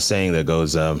 there's a saying that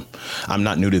goes, "I'm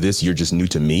not new to this. You're just new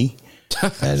to me."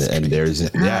 and there's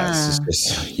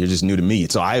you're just new to me.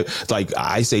 So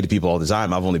I say to people all the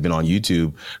time, I've only been on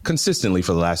YouTube consistently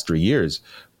for the last 3 years,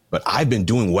 but I've been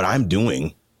doing what I'm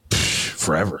doing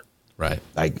forever. Right.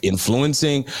 Like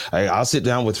influencing. I'll sit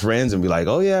down with friends and be like,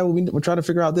 oh, yeah, we're trying to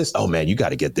figure out this. Oh, man, you got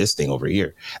to get this thing over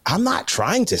here. I'm not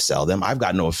trying to sell them. I've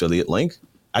got no affiliate link.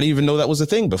 I didn't even know that was a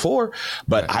thing before.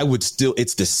 But I would still,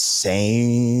 it's the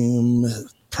same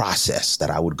process that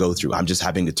I would go through. I'm just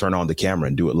having to turn on the camera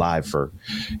and do it live for,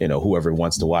 whoever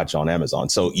wants to watch on Amazon.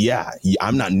 So, yeah,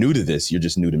 I'm not new to this. You're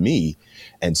just new to me.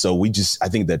 And so I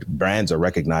think that brands are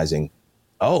recognizing,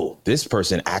 oh, this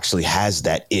person actually has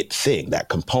that it thing, that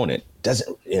component.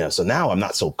 So now I'm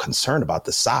not so concerned about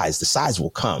the size. The size will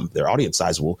come. Their audience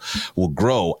size will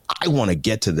grow. I want to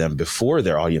get to them before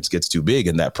their audience gets too big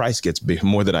and that price gets big,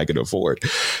 more than I can afford.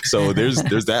 So there's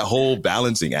that whole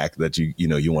balancing act that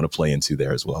you want to play into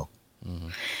there as well. Mm-hmm.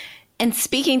 And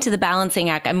speaking to the balancing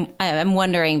act, I'm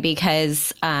wondering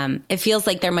because it feels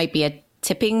like there might be a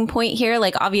tipping point here.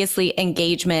 Like obviously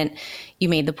engagement, you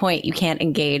made the point, you can't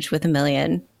engage with 1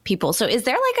 million people. So is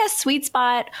there like a sweet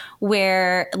spot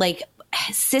where like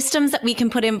systems that we can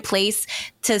put in place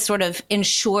to sort of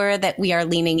ensure that we are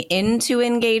leaning into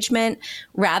engagement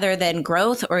rather than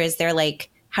growth? Or is there like,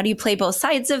 how do you play both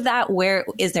sides of that? Where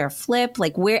is there a flip?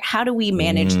 Like how do we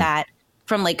manage that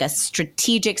from like a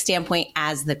strategic standpoint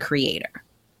as the creator?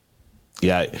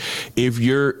 Yeah. If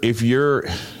your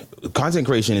content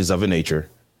creation is of a nature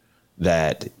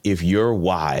that if your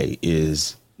why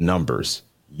is numbers,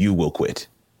 you will quit.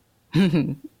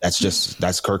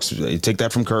 That's Kirk's. Take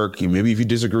that from Kirk. Maybe if you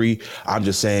disagree, I'm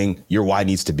just saying your why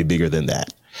needs to be bigger than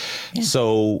that. Yeah.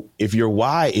 So if your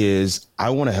why is,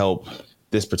 I want to help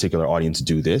this particular audience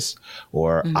do this,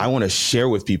 or I want to share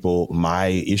with people my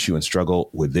issue and struggle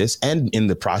with this, and in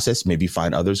the process, maybe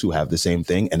find others who have the same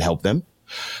thing and help them.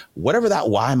 Whatever that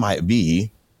why might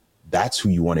be, that's who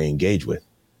you want to engage with.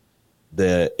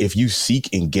 If you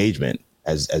seek engagement,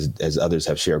 as others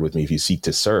have shared with me, if you seek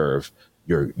to serve,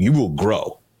 you will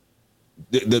grow.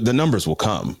 The numbers will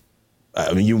come.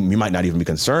 I mean, you might not even be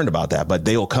concerned about that, but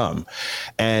they'll come,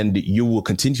 and you will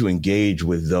continue to engage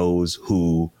with those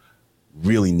who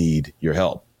really need your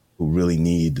help, who really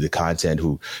need the content.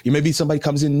 Maybe somebody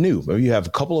comes in new. Maybe you have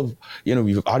a couple of you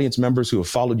have audience members who have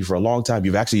followed you for a long time.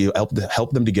 You've actually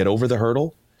helped them to get over the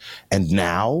hurdle. And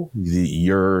now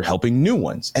you're helping new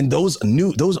ones, and those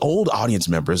old audience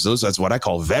members, that's what I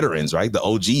call veterans, right? The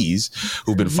OGs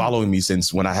who've been following me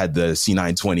since when I had the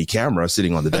C920 camera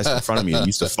sitting on the desk in front of me and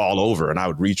used to fall over, and I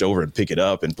would reach over and pick it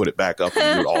up and put it back up,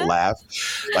 and we would all laugh.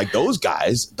 Like those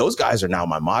guys are now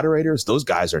my moderators. Those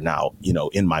guys are now,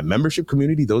 in my membership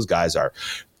community. Those guys are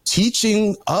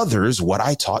teaching others what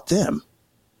I taught them.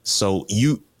 So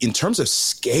in terms of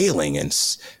scaling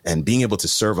and being able to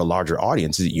serve a larger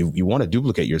audience, you want to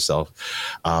duplicate yourself.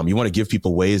 You want to give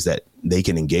people ways that they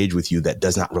can engage with you that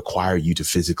does not require you to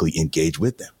physically engage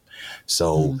with them.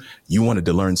 So you wanted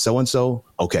to learn so-and-so.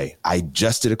 Okay, I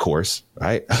just did a course,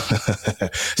 right?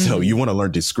 So you want to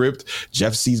learn Descript.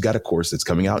 Jeff C's got a course that's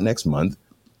coming out next month.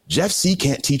 Jeff C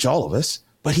can't teach all of us,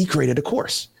 but he created a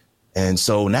course. And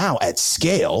so now at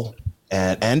scale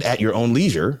and at your own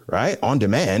leisure, right, on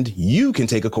demand, you can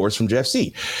take a course from Jeff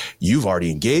Sieh. You've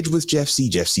already engaged with Jeff Sieh.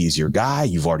 Jeff Sieh is your guy.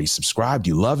 You've already subscribed.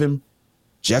 You love him.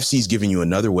 Jeff Sieh's giving you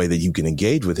another way that you can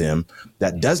engage with him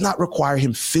that does not require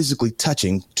him physically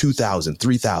touching 2,000,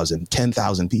 3,000,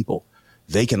 10,000 people.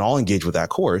 They can all engage with that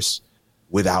course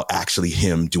without actually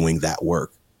him doing that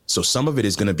work. So some of it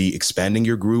is going to be expanding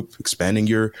your group, expanding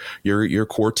your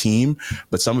core team,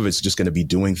 but some of it's just going to be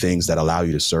doing things that allow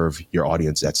you to serve your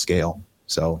audience at scale.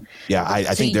 So yeah,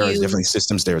 I think there are definitely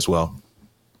systems there as well.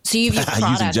 So you've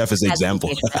using Jeff as an example.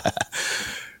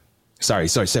 Sorry,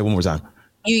 say it one more time.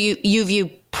 You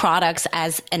view products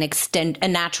as a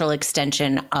natural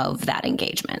extension of that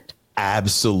engagement.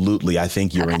 Absolutely. I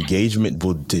think your engagement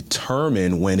will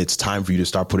determine when it's time for you to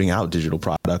start putting out digital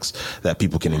products that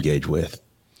people can engage with.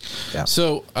 Yeah.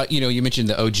 So, you mentioned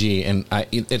the OG, and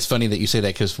it's funny that you say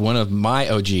that because one of my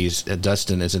OGs,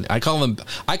 Dustin, I call them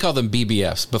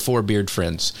BBFs, before beard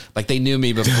friends. Like they knew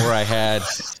me before I had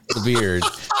the beard.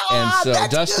 And so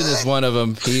Dustin is one of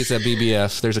them. He's a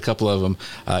BBF. There's a couple of them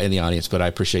in the audience, but I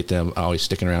appreciate them always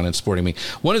sticking around and supporting me.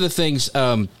 One of the things,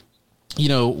 we're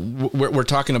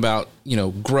talking about,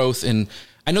 growth, and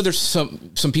I know there's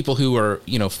some people who are,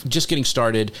 just getting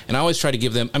started, and I always try to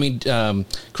give them,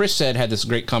 Chris had this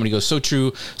great comment. He goes, so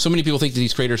true. So many people think that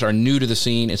these creators are new to the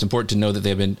scene. It's important to know that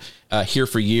they've been here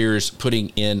for years, putting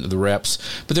in the reps.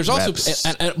 But there's also,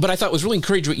 but I thought was really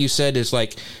encouraging what you said is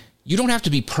like, you don't have to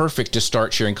be perfect to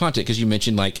start sharing content, because you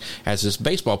mentioned like as this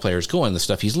baseball player is going, the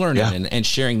stuff he's learning and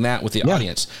sharing that with the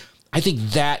audience. I think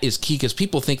that is key, because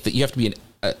people think that you have to be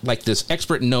like this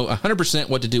expert and know 100%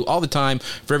 what to do all the time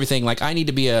for everything. Like I need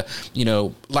to be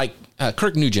like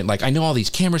Kirk Nugent, like I know all these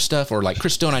camera stuff, or like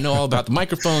Chris Stone, I know all about the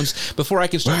microphones before I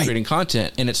can start creating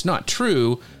content. And it's not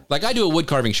true. Like I do a wood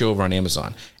carving show over on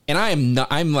Amazon, and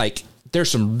I'm like, there's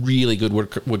some really good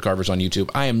wood carvers on YouTube.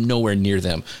 I am nowhere near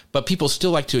them, but people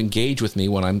still like to engage with me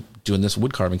when I'm doing this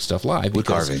wood carving stuff live,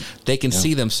 because they can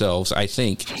see themselves, I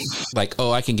think, like,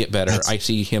 oh, I can get better. I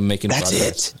see him making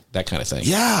progress, that kind of thing.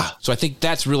 Yeah. So I think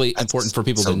that's really important for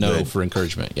people to know for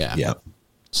encouragement. Yeah. Yeah.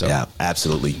 So yeah,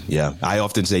 absolutely. Yeah. I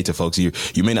often say to folks, you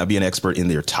may not be an expert in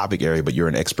their topic area, but you're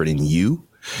an expert in you.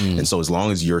 And so as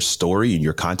long as your story and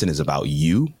your content is about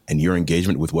you and your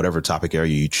engagement with whatever topic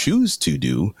area you choose to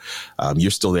do, you're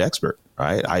still the expert,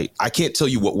 right? I can't tell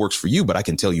you what works for you, but I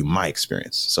can tell you my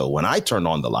experience. So when I turned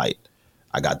on the light,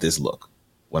 I got this look.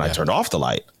 When I turned off the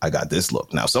light, I got this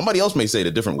look. Now, somebody else may say it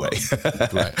a different way,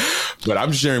 but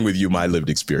I'm sharing with you my lived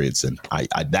experience, and I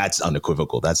that's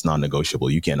unequivocal. That's non-negotiable.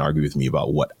 You can't argue with me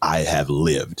about what I have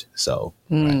lived. So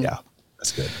yeah,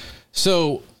 that's good.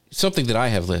 So something that I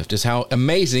have lived is how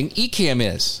amazing Ecamm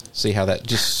is. See how that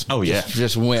just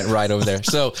went right over there.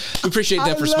 So we appreciate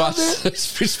them for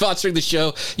sponsoring the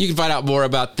show. You can find out more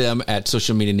about them at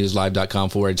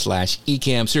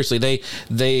socialmedianewslive.com/Ecamm. Seriously,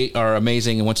 they are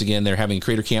amazing. And once again, they're having a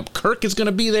creator camp. Kirk is going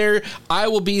to be there. I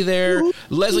will be there.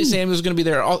 Leslie Samuels is going to be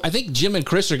there. I think Jim and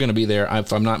Chris are going to be there,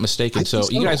 if I'm not mistaken. So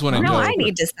you guys want to go? No, I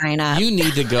need to sign up. You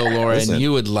need to go, Laura, and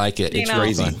you would like it. It's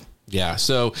crazy. Fun. Yeah.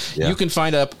 So you can you can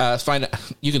sign up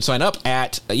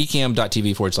at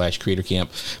ecamm.tv/creator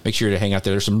camp. Make sure to hang out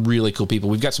there. There's some really cool people.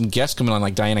 We've got some guests coming on,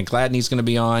 like Diana Gladney's going to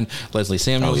be on. Leslie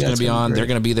Samuels is going to be on. They're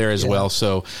going to be there as well.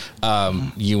 So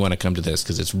you want to come to this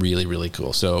because it's really, really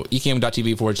cool. So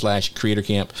ecamm.tv/creator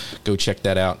camp. Go check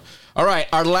that out. All right,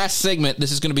 our last segment.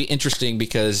 This is going to be interesting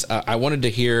because I wanted to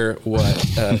hear what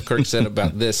Kirk said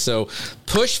about this. So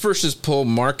push versus pull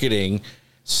marketing.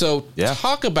 So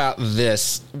talk about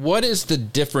this. What is the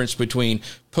difference between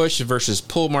push versus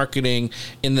pull marketing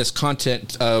in this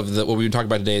content of what we've been talking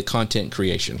about today, content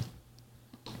creation?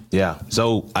 Yeah.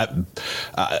 So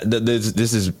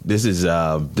this is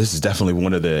definitely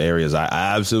one of the areas I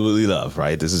absolutely love.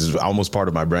 Right. This is almost part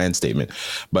of my brand statement.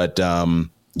 But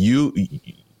you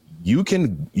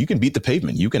can beat the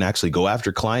pavement. You can actually go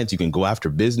after clients. You can go after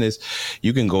business.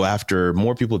 You can go after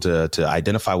more people to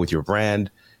identify with your brand.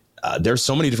 There's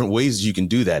so many different ways you can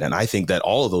do that. And I think that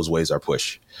all of those ways are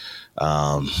push.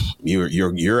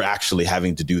 You're actually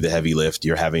having to do the heavy lift.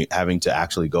 You're having to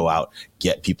actually go out,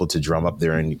 get people to drum up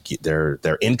their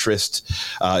interest.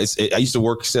 I used to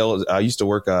work sales. I used to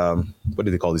work, what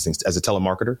do they call these things? As a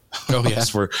telemarketer. Oh yeah.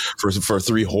 for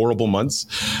 3 horrible months,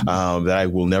 that I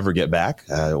will never get back,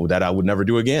 that I would never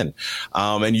do again.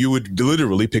 And you would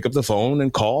literally pick up the phone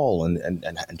and call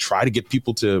and try to get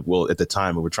people to, well, at the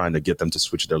time we were trying to get them to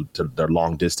switch to their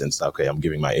long distance. Okay. I'm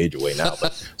giving my age away now,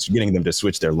 but getting them to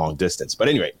switch their long distance. But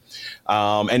anyway,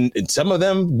 and some of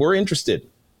them were interested.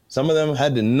 Some of them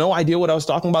had no idea what I was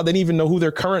talking about. They didn't even know who their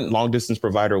current long distance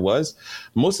provider was.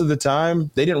 Most of the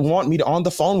time, they didn't want me on the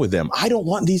phone with them. I don't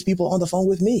want these people on the phone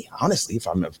with me. Honestly, if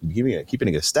I'm keeping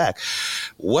it a stack,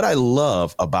 what I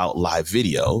love about live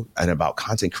video and about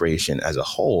content creation as a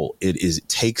whole, it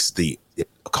takes the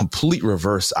complete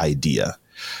reverse idea.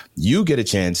 You get a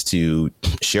chance to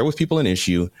share with people an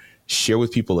issue, share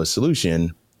with people a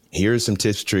solution. Here's some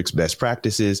tips, tricks, best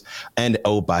practices. And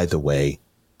oh, by the way,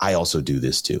 I also do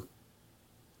this too.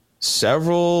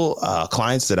 Several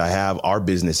clients that I have are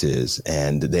businesses,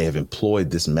 and they have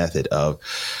employed this method of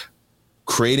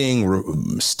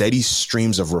creating steady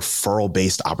streams of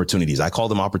referral-based opportunities. I call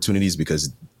them opportunities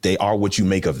because they are what you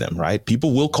make of them, right?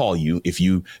 People will call you if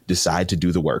you decide to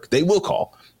do the work. They will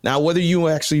call. Now, whether you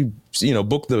actually,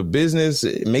 book the business,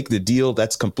 make the deal,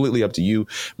 that's completely up to you.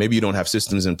 Maybe you don't have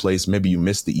systems in place. Maybe you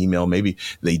missed the email. Maybe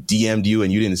they DM'd you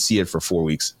and you didn't see it for 4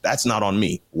 weeks. That's not on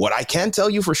me. What I can tell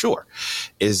you for sure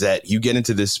is that you get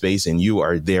into this space and you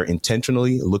are there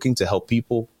intentionally looking to help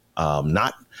people,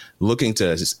 not looking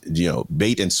to,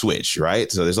 bait and switch,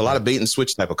 right? So there's a lot of bait and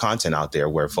switch type of content out there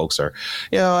where folks are,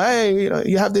 hey,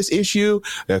 you have this issue,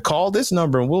 call this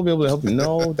number and we'll be able to help you.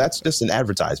 No, that's just an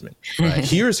advertisement. Right?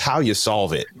 Here's how you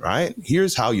solve it, right?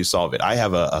 Here's how you solve it. I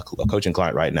have a coaching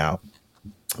client right now.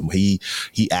 He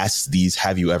asks these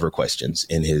 "have you ever" questions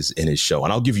in his show,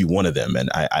 and I'll give you one of them. And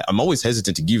I'm always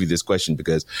hesitant to give you this question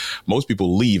because most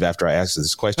people leave after I ask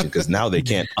this question because now they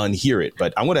can't unhear it.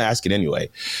 But I'm going to ask it anyway.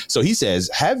 So he says,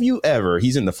 "Have you ever?"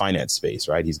 He's in the finance space,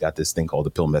 right? He's got this thing called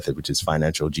the PIL method, which is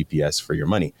financial GPS for your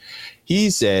money. He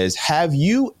says, "Have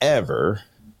you ever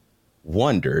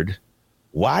wondered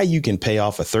why you can pay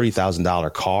off a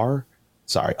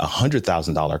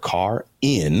 $100,000 car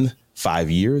in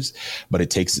 5 years, but it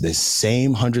takes the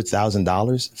same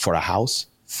 $100,000 for a house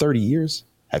 30 years.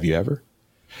 Have you ever?"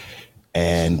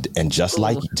 And just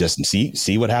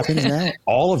see what happens now.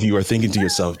 All of you are thinking to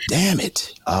yourself, "Damn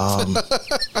it."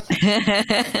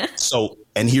 So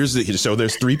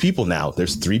there's three people now.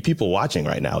 There's three people watching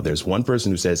right now. There's one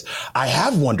person who says, "I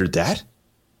have wondered that,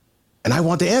 and I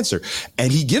want the answer,"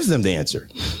 and he gives them the answer.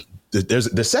 There's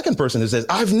the second person who says,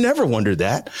 "I've never wondered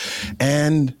that,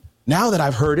 and now that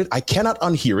I've heard it, I cannot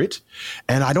unhear it.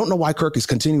 And I don't know why Kirk is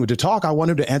continuing to talk. I want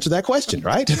him to answer that question,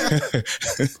 right?"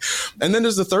 And then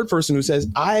there's the third person who says,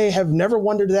 "I have never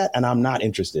wondered that, and I'm not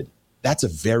interested." That's a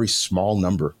very small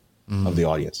number of the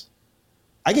audience.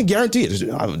 I can guarantee it.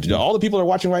 All the people that are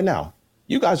watching right now,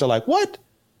 you guys are like, "What?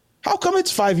 How come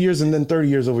it's 5 years and then 30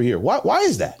 years over here? Why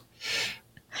is that?"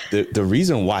 The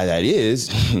reason why that is,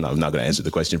 I'm not going to answer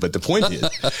the question, but the point is,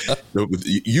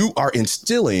 you are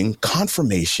instilling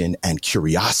confirmation and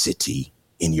curiosity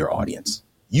in your audience.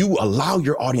 You allow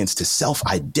your audience to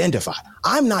self-identify.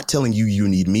 I'm not telling you you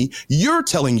need me. You're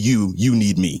telling you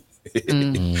need me.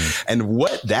 And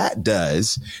what that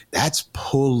does, that's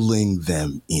pulling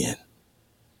them in.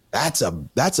 That's a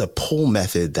pull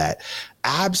method that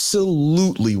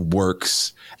absolutely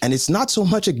works. And it's not so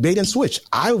much a bait and switch.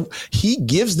 He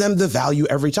gives them the value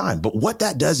every time. But what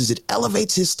that does is it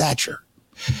elevates his stature.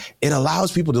 It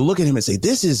allows people to look at him and say,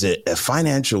 "This is a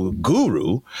financial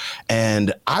guru,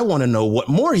 and I want to know what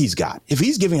more he's got." If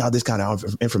he's giving out this kind of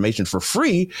information for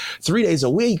free 3 days a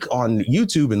week on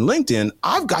YouTube and LinkedIn,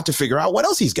 I've got to figure out what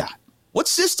else he's got. What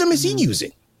system is he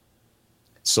using?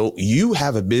 So you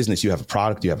have a business, you have a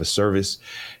product, you have a service,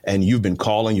 and you've been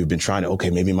calling, you've been trying to, okay,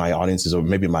 maybe my audience is over,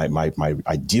 maybe my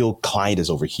ideal client is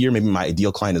over here, maybe my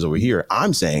ideal client is over here.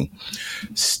 I'm saying,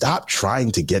 stop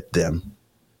trying to get them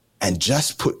and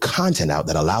just put content out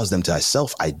that allows them to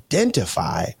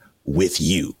self-identify with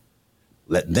you.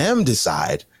 Let them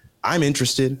decide, I'm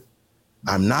interested,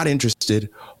 I'm not interested,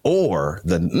 or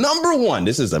the number one,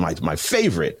 this is my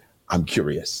favorite, I'm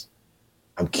curious.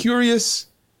 I'm curious.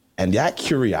 And that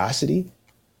curiosity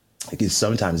is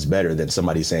sometimes better than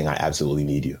somebody saying, "I absolutely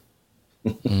need you."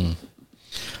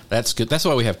 That's good. That's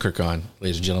why we have Kirk on,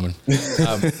 ladies and gentlemen.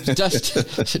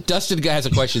 Dustin has a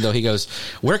question, though. He goes,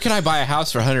 "Where can I buy a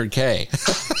house for $100K?"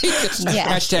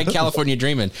 Hashtag California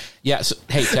dreaming. Yeah. So,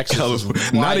 hey, Texas is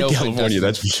not in open, California. Dustin.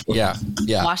 That's for sure. Yeah.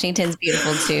 Washington's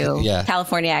beautiful too. Yeah.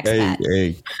 California expat.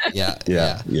 Hey. Yeah.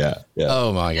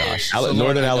 Oh my gosh. So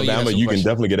Northern Alabama, you can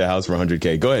definitely get a house for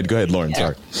 $100K. Go ahead, Lauren. Yeah.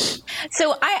 Sorry.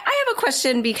 So I have a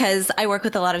question because I work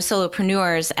with a lot of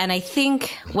solopreneurs, and I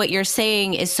think what you're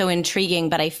saying is so intriguing,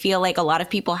 but I feel like a lot of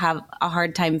people have a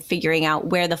hard time figuring out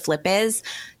where the flip is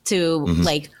to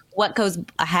like what goes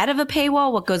ahead of a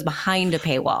paywall, what goes behind a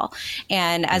paywall.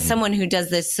 And as someone who does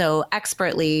this so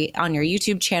expertly on your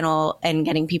YouTube channel and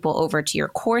getting people over to your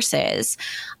courses,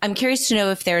 I'm curious to know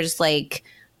if there's like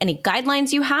any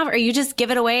guidelines you have, or you just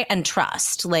give it away and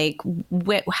trust? Like,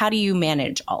 how do you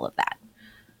manage all of that?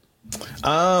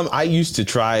 I used to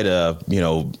try to,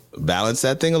 balance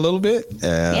that thing a little bit.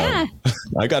 Yeah.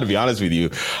 I got to be honest with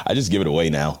you. I just give it away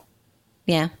now.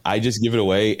 Yeah. I just give it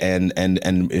away. And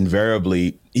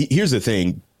invariably, here's the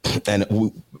thing.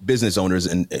 And business owners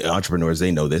and entrepreneurs,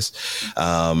 they know this.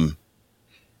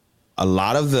 A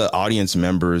lot of the audience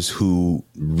members who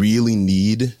really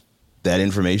need that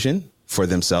information for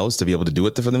themselves to be able to do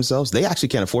it for themselves, they actually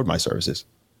can't afford my services.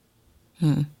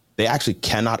 They actually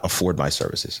cannot afford my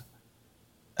services.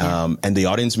 And the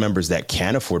audience members that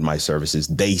can afford my services,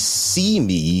 they see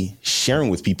me sharing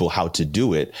with people how to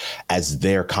do it as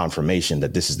their confirmation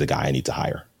that this is the guy I need to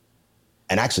hire.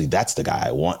 And actually, that's the guy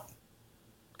I want.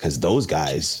 Because those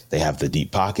guys, they have the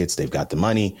deep pockets, they've got the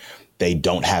money, they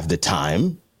don't have the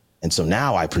time. And so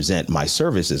now I present my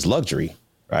service as luxury,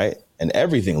 right? And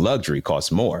everything luxury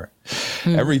costs more.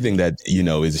 Everything that,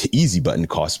 is easy button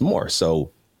costs more. So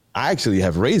I actually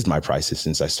have raised my prices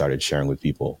since I started sharing with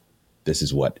people. This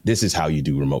is how you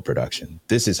do remote production.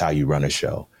 This is how you run a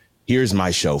show. Here's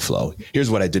my show flow. Here's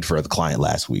what I did for a client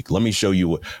last week. Let me show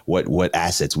you what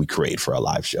assets we create for a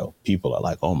live show. People are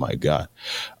like, oh my God.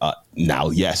 Now,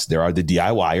 yes, there are the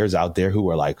DIYers out there who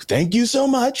are like, thank you so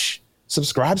much.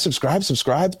 Subscribe.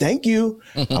 Thank you.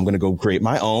 I'm going to go create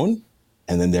my own.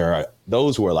 And then there are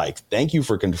those who are like, thank you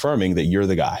for confirming that you're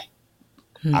the guy.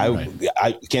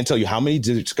 I can't tell you how many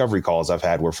discovery calls I've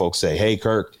had where folks say, hey,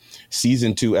 Kirk,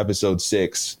 season 2, episode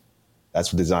 6,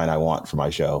 that's the design I want for my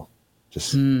show.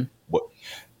 Just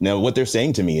what they're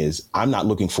saying to me is, I'm not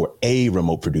looking for a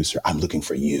remote producer. I'm looking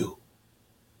for you.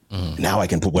 Now I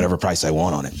can put whatever price I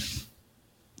want on it.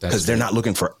 Because they're not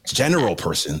looking for a general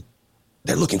person.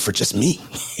 They're looking for just me.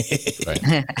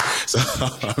 Right. So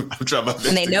I'm trying my best.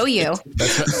 And they know you.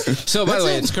 So by the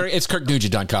way, it's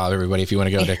KirkNugent.com, everybody, if you want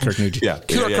to go to Kirk Nugent.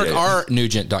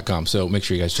 KirkRNugent.com. So make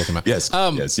sure you guys check them out. Yes.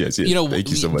 Yes. Thank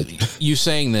you so much. You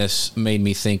saying this made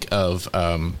me think of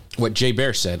what Jay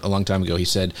Baer said a long time ago. He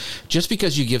said, just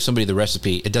because you give somebody the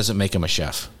recipe, it doesn't make them a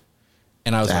chef.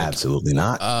 And I was absolutely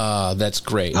not. That's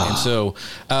great. And so,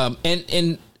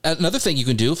 and another thing you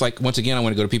can do, if once again, I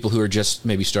want to go to people who are just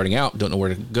maybe starting out, don't know where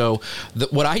to go.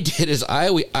 What I did is I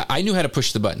knew how to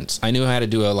push the buttons. I knew how to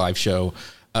do a live show.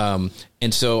 And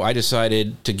so I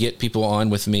decided to get people on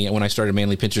with me. And when I started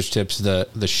Manly Pinterest Tips,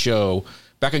 the show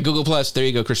back on Google Plus, there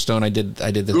you go, Chris Stone. I did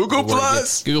the Google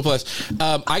Plus. Google Plus.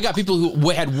 I got people who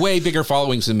had way bigger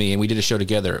followings than me, and we did a show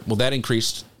together. Well, that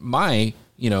increased my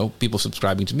people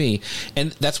subscribing to me.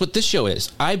 And that's what this show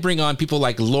is. I bring on people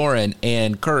like Lauren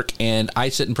and Kirk, and I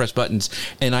sit and press buttons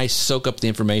and I soak up the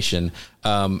information.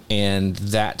 And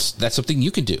that's something you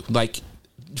can do. Like,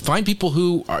 find people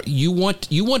who you want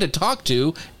to talk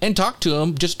to, and talk to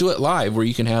them. Just do it live where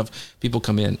you can have people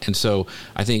come in. And so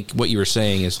I think what you were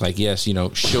saying is like, yes,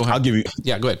 show how. I'll give you.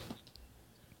 Yeah, go ahead.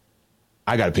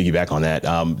 I got to piggyback on that.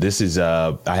 This is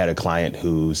I had a client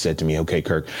who said to me, okay,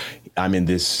 Kirk, I'm in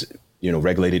this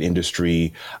regulated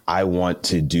industry. I want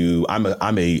to do, I'm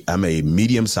a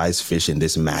medium-sized fish in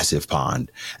this massive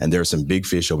pond. And there are some big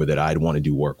fish over that I'd want to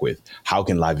do work with. How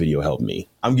can live video help me?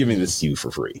 I'm giving this to you for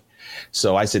free.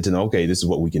 So I said to them, okay, this is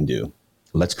what we can do.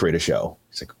 Let's create a show.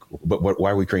 He's like, but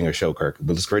why are we creating a show, Kirk?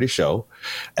 But let's create a show.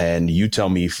 And you tell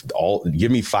me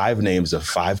give me 5 names of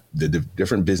 5 the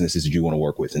different businesses that you want to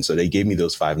work with. And so they gave me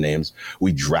those 5 names.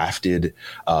 We drafted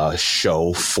a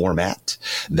show format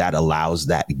that allows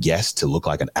that guest to look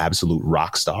like an absolute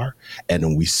rock star. And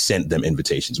then we sent them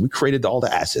invitations. We created all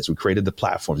the assets. We created the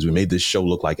platforms. We made this show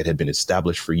look like it had been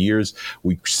established for years.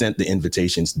 We sent the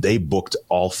invitations. They booked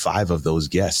all 5 of those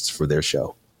guests for their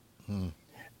show.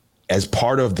 As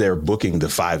part of their booking the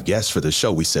 5 guests for the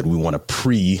show, we said we want a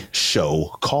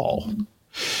pre-show call.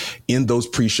 In those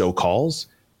pre-show calls,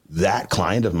 that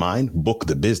client of mine booked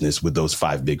the business with those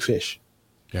 5 big fish.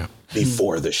 Yeah.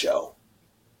 Before the show.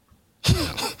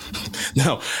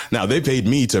 Now they paid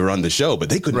me to run the show, but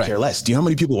they couldn't care less. Do you know how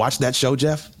many people watched that show,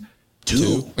 Jeff?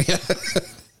 2.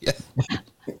 Yeah.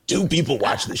 2 people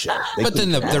watched the show. But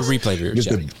then the replay viewers.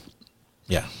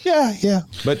 Yeah.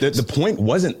 But the point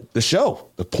wasn't the show.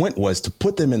 The point was to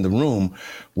put them in the room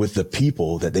with the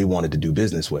people that they wanted to do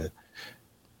business with.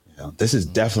 This is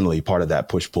definitely part of that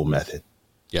push-pull method.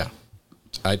 Yeah,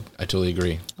 I totally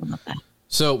agree. I love that.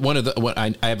 So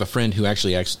I have a friend who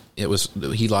actually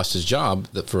he lost his job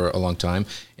for a long time,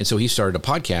 and so he started a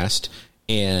podcast,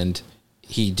 and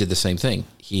he did the same thing.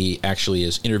 He actually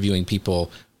is interviewing people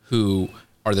who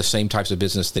are the same types of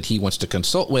business that he wants to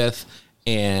consult with.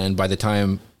 And by the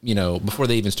time, before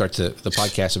they even start the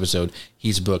podcast episode,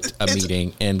 he's booked a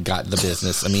meeting and got the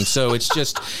business. I mean, so it's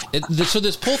just, so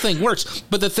this pull thing works.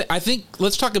 But I think,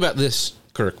 let's talk about this,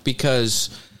 Kirk,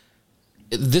 because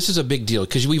this is a big deal,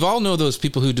 because we've all know those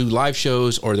people who do live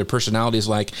shows, or their personality is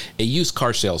like a used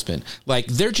car salesman. Like,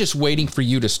 they're just waiting for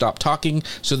you to stop talking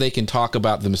so they can talk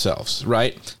about themselves,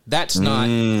 right? That's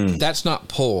not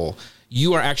pull.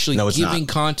 You are actually giving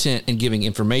content and giving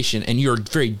information, and you're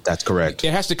that's correct.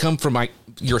 It has to come from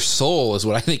your soul, is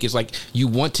what I think is like. You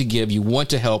want to give, you want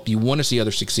to help, you want to see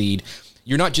others succeed.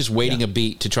 You're not just waiting a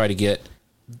beat to try to get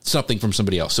something from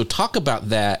somebody else. So talk about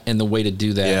that and the way to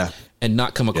do that and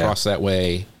not come across that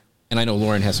way. And I know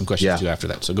Lauren has some questions too after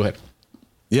that. So go ahead.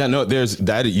 Yeah, no, there's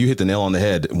that. You hit the nail on the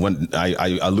head. When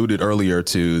I alluded earlier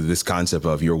to this concept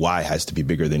of your why has to be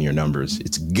bigger than your numbers.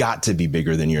 It's got to be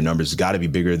bigger than your numbers. It's got to be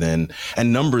bigger than,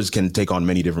 and numbers can take on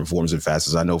many different forms and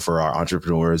facets. I know for our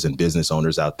entrepreneurs and business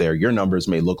owners out there, your numbers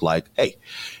may look like, hey,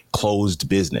 closed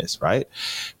business, right?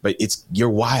 But it's your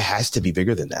why has to be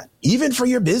bigger than that. Even for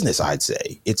your business, I'd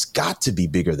say it's got to be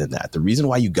bigger than that. The reason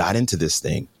why you got into this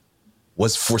thing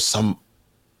was for some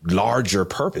larger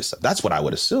purpose. That's what I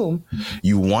would assume.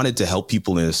 You wanted to help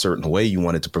people in a certain way. You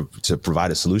wanted to provide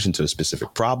a solution to a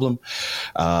specific problem.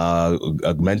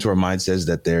 A mentor of mine says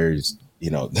that there's,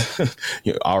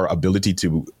 our ability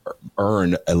to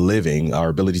earn a living, our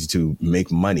ability to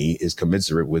make money is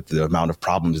commensurate with the amount of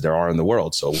problems there are in the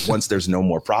world. So once there's no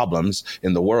more problems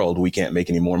in the world, we can't make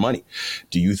any more money.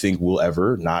 Do you think we'll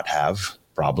ever not have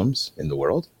problems in the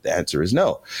world? The answer is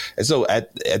no. And so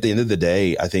at the end of the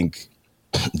day, I think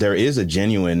there is a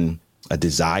genuine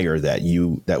desire that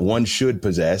one should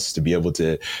possess to be able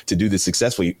to do this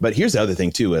successfully. But here's the other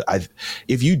thing too.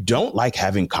 If you don't like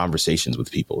having conversations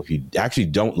with people, if you actually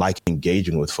don't like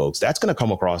engaging with folks, that's going to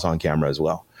come across on camera as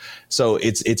well. So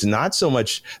it's not so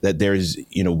much that there's,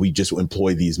 we just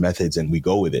employ these methods and we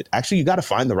go with it. Actually, you got to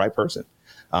find the right person.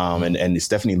 And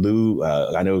Stephanie Liu,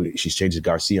 I know she's changed to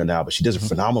Garcia now, but she does a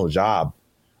phenomenal job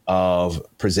of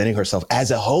presenting herself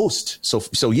as a host.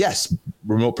 So yes,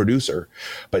 remote producer,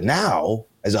 but now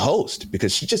as a host,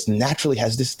 because she just naturally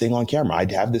has this thing on camera.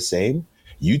 I'd have the same.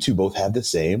 You two both have the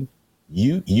same.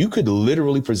 You could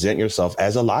literally present yourself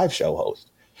as a live show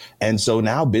host. And so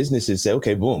now businesses say,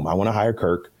 okay, boom, I want to hire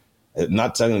Kirk.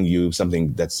 Not telling you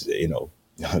something that's,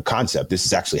 a concept. This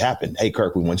has actually happened. Hey,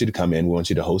 Kirk, we want you to come in. We want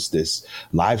you to host this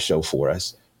live show for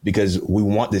us, because we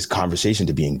want this conversation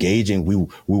to be engaging. We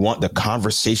want the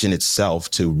conversation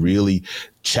itself to really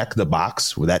check the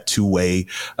box with that two-way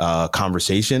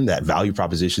conversation, that value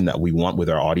proposition that we want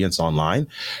with our audience online.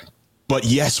 But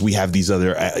yes, we have these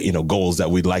other, goals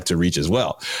that we'd like to reach as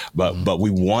well. But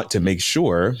we want to make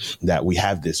sure that we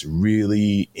have this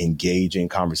really engaging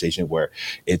conversation where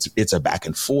it's a back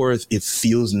and forth. It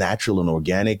feels natural and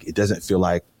organic. It doesn't feel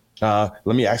like, let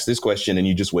me ask this question and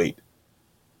you just wait.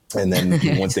 And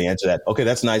then once they answer that, okay,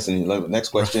 that's nice. And next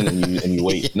question, and you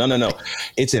wait. No.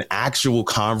 It's an actual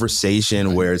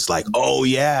conversation where it's like, oh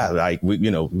yeah, like we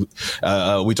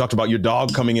talked about your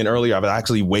dog coming in earlier. I was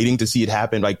actually waiting to see it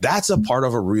happen. Like that's a part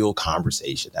of a real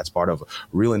conversation. That's part of a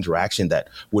real interaction that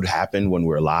would happen when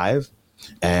we're live,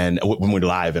 and when we're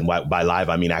live. And by live,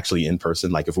 I mean actually in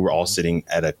person. Like if we were all sitting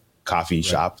at a coffee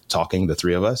shop talking, the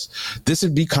three of us, this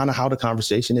would be kind of how the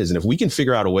conversation is. And if we can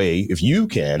figure out a way, if you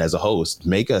can, as a host,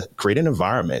 create an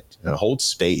environment and hold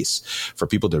space for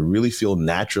people to really feel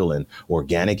natural and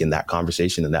organic in that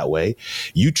conversation in that way,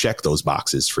 you check those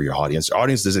boxes for your audience. Your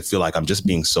audience doesn't feel like I'm just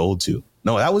being sold to.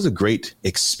 No, that was a great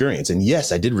experience. And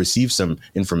yes, I did receive some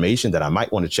information that I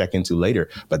might want to check into later,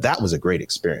 but that was a great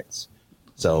experience.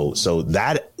 So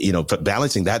that,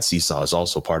 balancing that seesaw is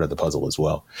also part of the puzzle as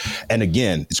well. And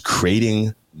again, it's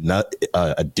creating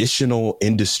additional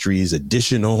industries,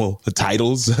 additional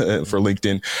titles for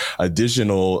LinkedIn,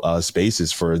 additional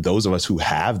spaces for those of us who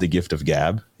have the gift of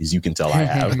gab, as you can tell I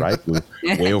have, right?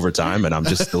 Way over time, and I'm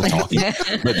just still talking.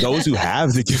 But those who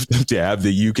have the gift of gab,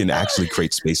 that you can actually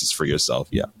create spaces for yourself.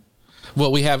 Yeah.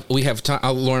 Well, we have time.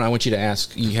 Lauren, I want you to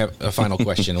ask. You have a final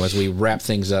question as we wrap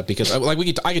things up, because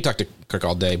I could talk to Kirk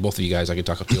all day. Both of you guys, I could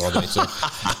talk to you all day. So,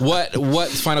 what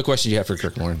final question do you have for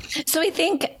Kirk, Lauren? So I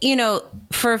think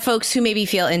for folks who maybe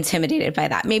feel intimidated by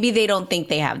that, maybe they don't think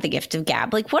they have the gift of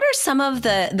gab. Like, what are some of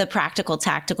the practical,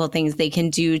 tactical things they can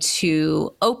do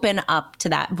to open up to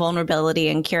that vulnerability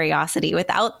and curiosity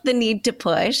without the need to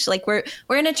push? Like we're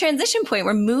in a transition point.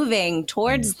 We're moving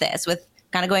towards this with.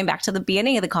 Kind of going back to the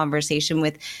beginning of the conversation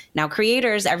with now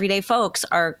creators, everyday folks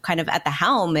are kind of at the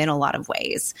helm in a lot of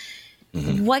ways.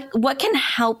 Mm-hmm. What can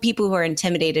help people who are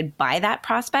intimidated by that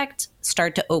prospect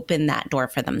start to open that door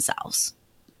for themselves?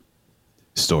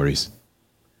 Stories.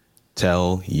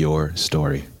 Tell your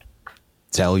story.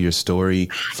 Tell your story.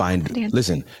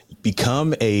 Listen,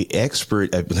 become a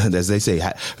expert, as they say,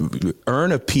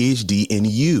 earn a PhD in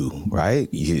you, right?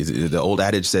 The old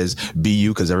adage says, be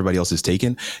you because everybody else is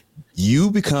taken.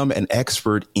 You become an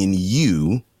expert in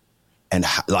you. And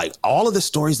like all of the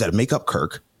stories that make up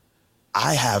Kirk,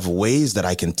 I have ways that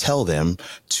I can tell them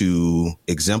to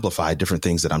exemplify different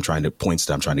things that points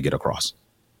that I'm trying to get across.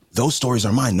 Those stories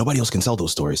are mine. Nobody else can tell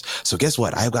those stories. So guess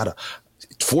what? I've got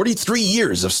 43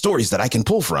 years of stories that I can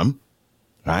pull from,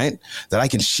 right? That I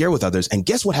can share with others. And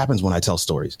guess what happens when I tell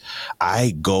stories?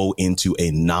 I go into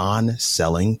a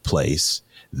non-selling place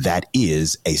that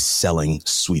is a selling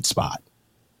sweet spot.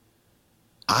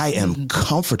 I am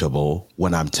comfortable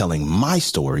when I'm telling my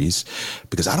stories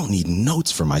because I don't need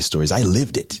notes for my stories. I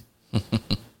lived it.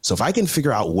 So if I can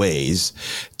figure out ways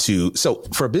so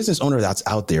for a business owner that's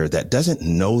out there that doesn't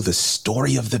know the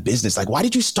story of the business, like, why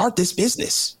did you start this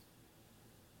business?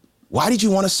 Why did you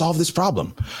want to solve this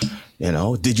problem?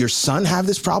 Did your son have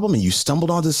this problem and you stumbled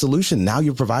onto the solution? Now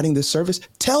you're providing this service.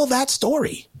 Tell that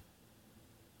story.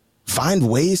 Find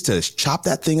ways to chop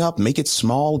that thing up, make it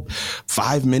small,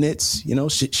 5 minutes,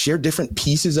 share different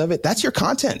pieces of it. That's your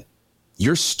content.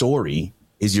 Your story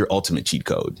is your ultimate cheat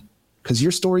code because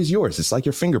your story is yours. It's like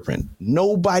your fingerprint.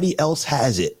 Nobody else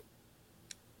has it.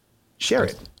 Share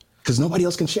it because nobody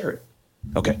else can share it.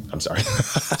 Okay, I'm sorry.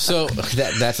 So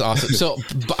that's awesome. So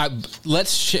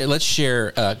let's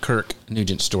share Kirk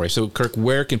Nugent's story. So Kirk,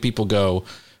 where can people go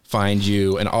find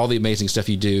you and all the amazing stuff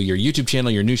you do, your YouTube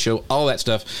channel, your new show, all that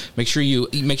stuff? Make sure you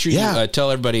tell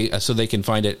everybody so they can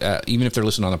find it, even if they're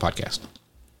listening on the podcast.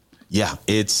 Yeah,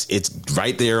 it's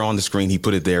right there on the screen. He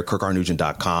put it there,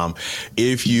 KirkRNugent.com.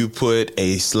 If you put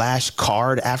a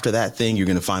 /card after that thing, you're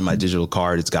going to find my digital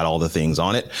card. It's got all the things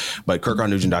on it. But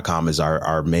KirkRNugent.com is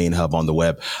our main hub on the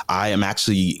web. I am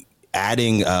actually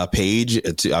adding a page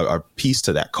to a piece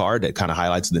to that card that kind of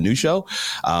highlights the new show.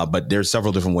 But there's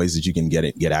several different ways that you can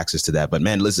get access to that. But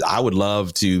man, listen, I would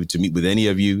love to meet with any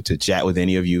of you, to chat with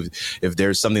any of you. If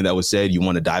there's something that was said you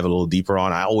want to dive a little deeper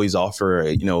on, I always offer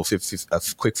a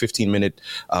quick 15-minute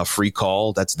free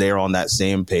call. That's there on that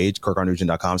same page,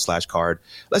 KirkRNugent.com/card.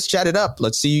 Let's chat it up.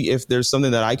 Let's see if there's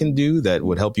something that I can do that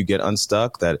would help you get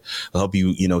unstuck, that will help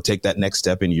you, take that next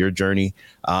step in your journey.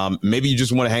 Maybe you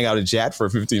just want to hang out and chat for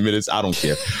 15 minutes. I don't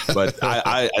care. But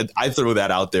I throw that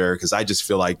out there because I just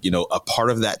feel like, a part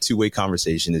of that two-way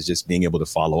conversation is just being able to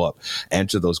follow up,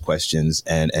 answer those questions,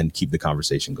 and keep the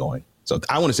conversation going. So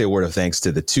I want to say a word of thanks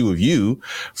to the two of you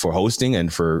for hosting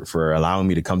and for allowing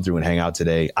me to come through and hang out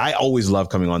today. I always love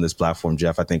coming on this platform,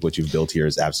 Jeff. I think what you've built here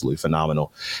is absolutely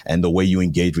phenomenal. And the way you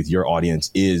engage with your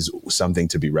audience is something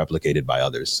to be replicated by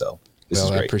others. So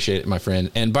well, I appreciate it, my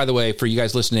friend. And by the way, for you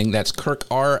guys listening, that's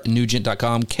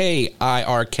KirkRNugent.com,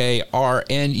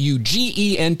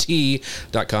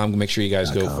 KirkRNugent.com. Make sure you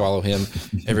guys go follow him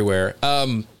everywhere.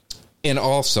 And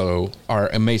also our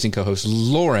amazing co-host,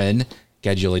 Lauren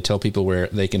Gaglioli. Tell people where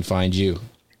they can find you.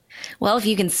 Well, if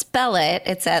you can spell it,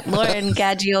 it's at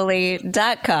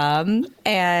laurengaglioli.com.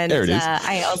 And there it is.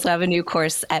 I also have a new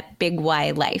course at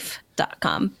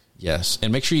BigYLife.com. Yes.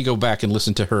 And make sure you go back and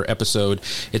listen to her episode.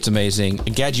 It's amazing.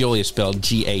 Gaglioli is spelled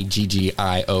Gaggioli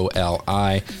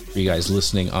for you guys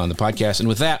listening on the podcast. And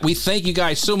with that, we thank you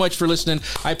guys so much for listening.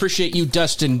 I appreciate you,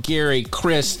 Dustin, Gary,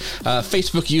 Chris,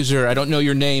 Facebook user. I don't know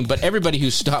your name, but everybody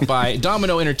who stopped by.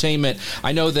 Domino Entertainment.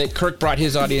 I know that Kirk brought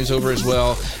his audience over as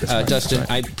well. Dustin,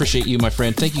 I appreciate you, my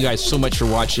friend. Thank you guys so much for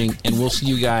watching, and we'll see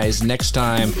you guys next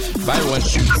time. Bye, everyone.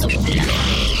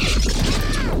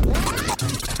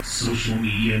 Social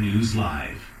Media News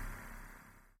Live.